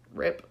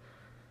 Rip.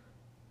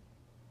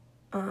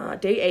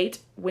 Day 8.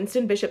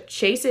 Winston Bishop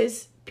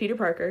chases Peter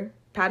Parker.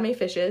 Padme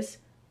fishes.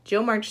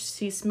 Jo March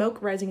sees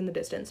smoke rising in the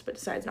distance, but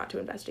decides not to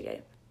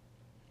investigate.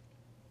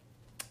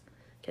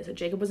 Okay, so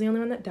Jacob was the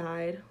only one that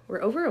died.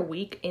 We're over a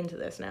week into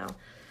this now.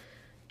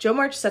 Jo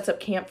March sets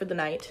up camp for the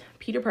night.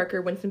 Peter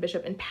Parker, Winston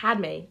Bishop, and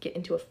Padme get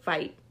into a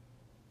fight.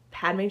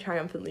 Padme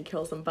triumphantly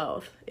kills them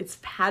both. It's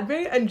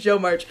Padme and Jo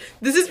March.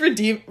 This is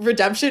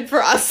redemption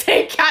for us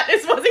saying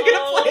Katniss wasn't going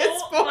to play a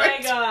sport. Oh my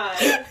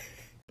god.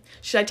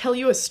 Should I tell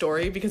you a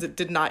story? Because it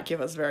did not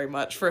give us very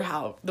much for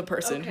how the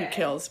person who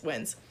kills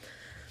wins.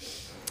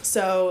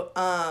 So,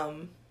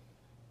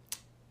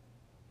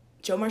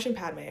 Jo March and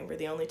Padme were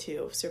the only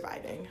two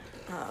surviving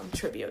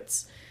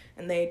tributes.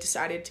 And they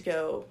decided to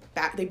go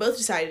back. They both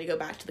decided to go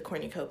back to the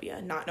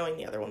cornucopia, not knowing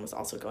the other one was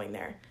also going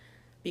there.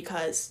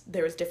 Because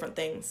there was different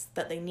things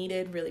that they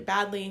needed really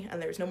badly,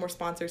 and there was no more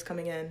sponsors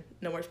coming in,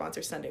 no more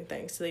sponsors sending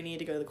things, so they needed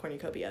to go to the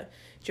cornucopia.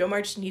 Jo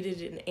March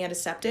needed an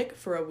antiseptic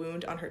for a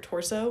wound on her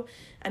torso,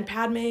 and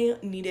Padme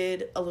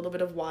needed a little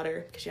bit of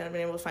water, because she hadn't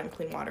been able to find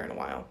clean water in a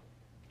while.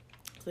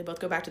 So they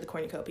both go back to the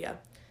cornucopia.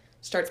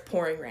 Starts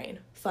pouring rain,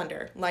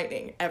 thunder,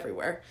 lightning,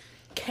 everywhere.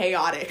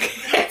 Chaotic.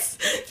 It's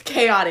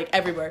chaotic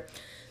everywhere.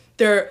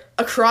 They're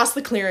across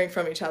the clearing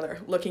from each other,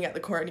 looking at the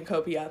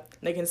cornucopia.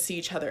 They can see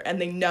each other, and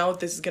they know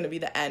this is going to be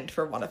the end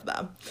for one of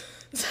them.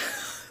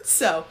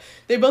 So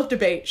they both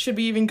debate, should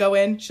we even go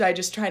in? Should I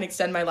just try and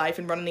extend my life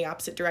and run in the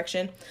opposite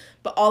direction?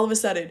 But all of a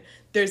sudden,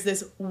 there's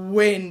this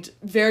wind,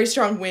 very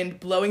strong wind,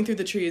 blowing through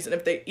the trees, and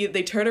if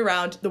they turn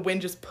around, the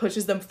wind just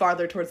pushes them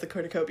farther towards the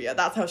cornucopia.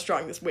 That's how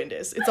strong this wind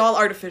is. It's all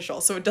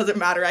artificial, so it doesn't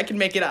matter. I can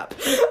make it up.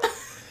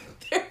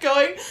 They're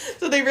going,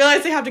 so they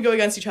realize they have to go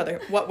against each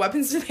other. What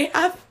weapons do they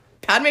have?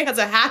 Padme has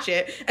a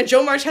hatchet, and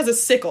Jo March has a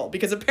sickle,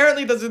 because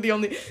apparently those are the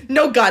only...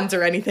 No guns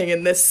or anything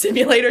in this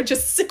simulator,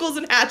 just sickles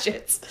and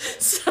hatchets.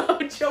 So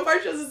Jo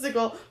March has a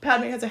sickle,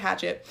 Padme has a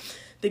hatchet.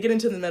 They get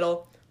into the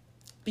middle.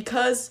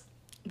 Because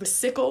the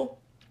sickle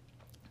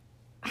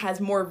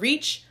has more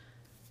reach,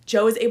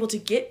 Jo is able to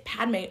get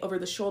Padme over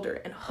the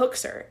shoulder and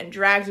hooks her and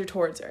drags her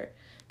towards her.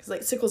 Because,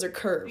 like, sickles are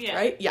curved,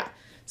 right? Yeah.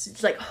 So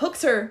it's like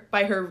hooks her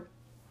by her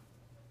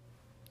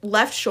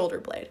left shoulder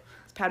blade.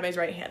 Padme's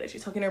right-handed.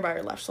 She's hooking her by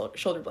her left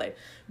shoulder blade.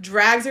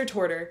 Drags her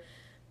toward her.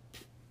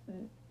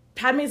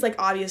 Padme's, like,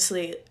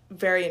 obviously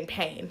very in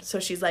pain. So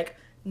she's, like,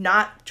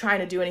 not trying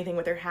to do anything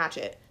with her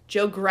hatchet.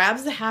 Jo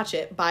grabs the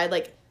hatchet by,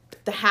 like,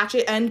 the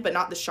hatchet end, but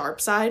not the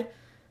sharp side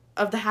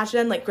of the hatchet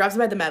end. Like, grabs it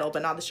by the metal,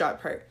 but not the sharp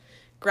part.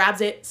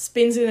 Grabs it,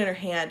 spins it in her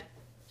hand,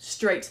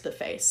 straight to the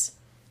face.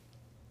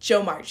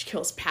 Jo March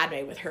kills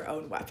Padme with her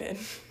own weapon.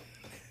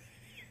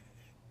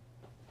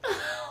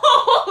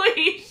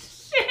 Holy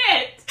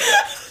shit!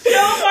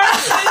 Jo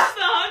March wins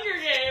the Hunger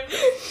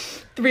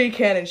Games. 3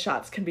 cannon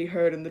shots can be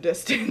heard in the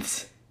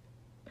distance.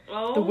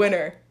 Oh, the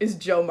winner is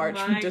Jo March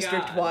from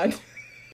District 1.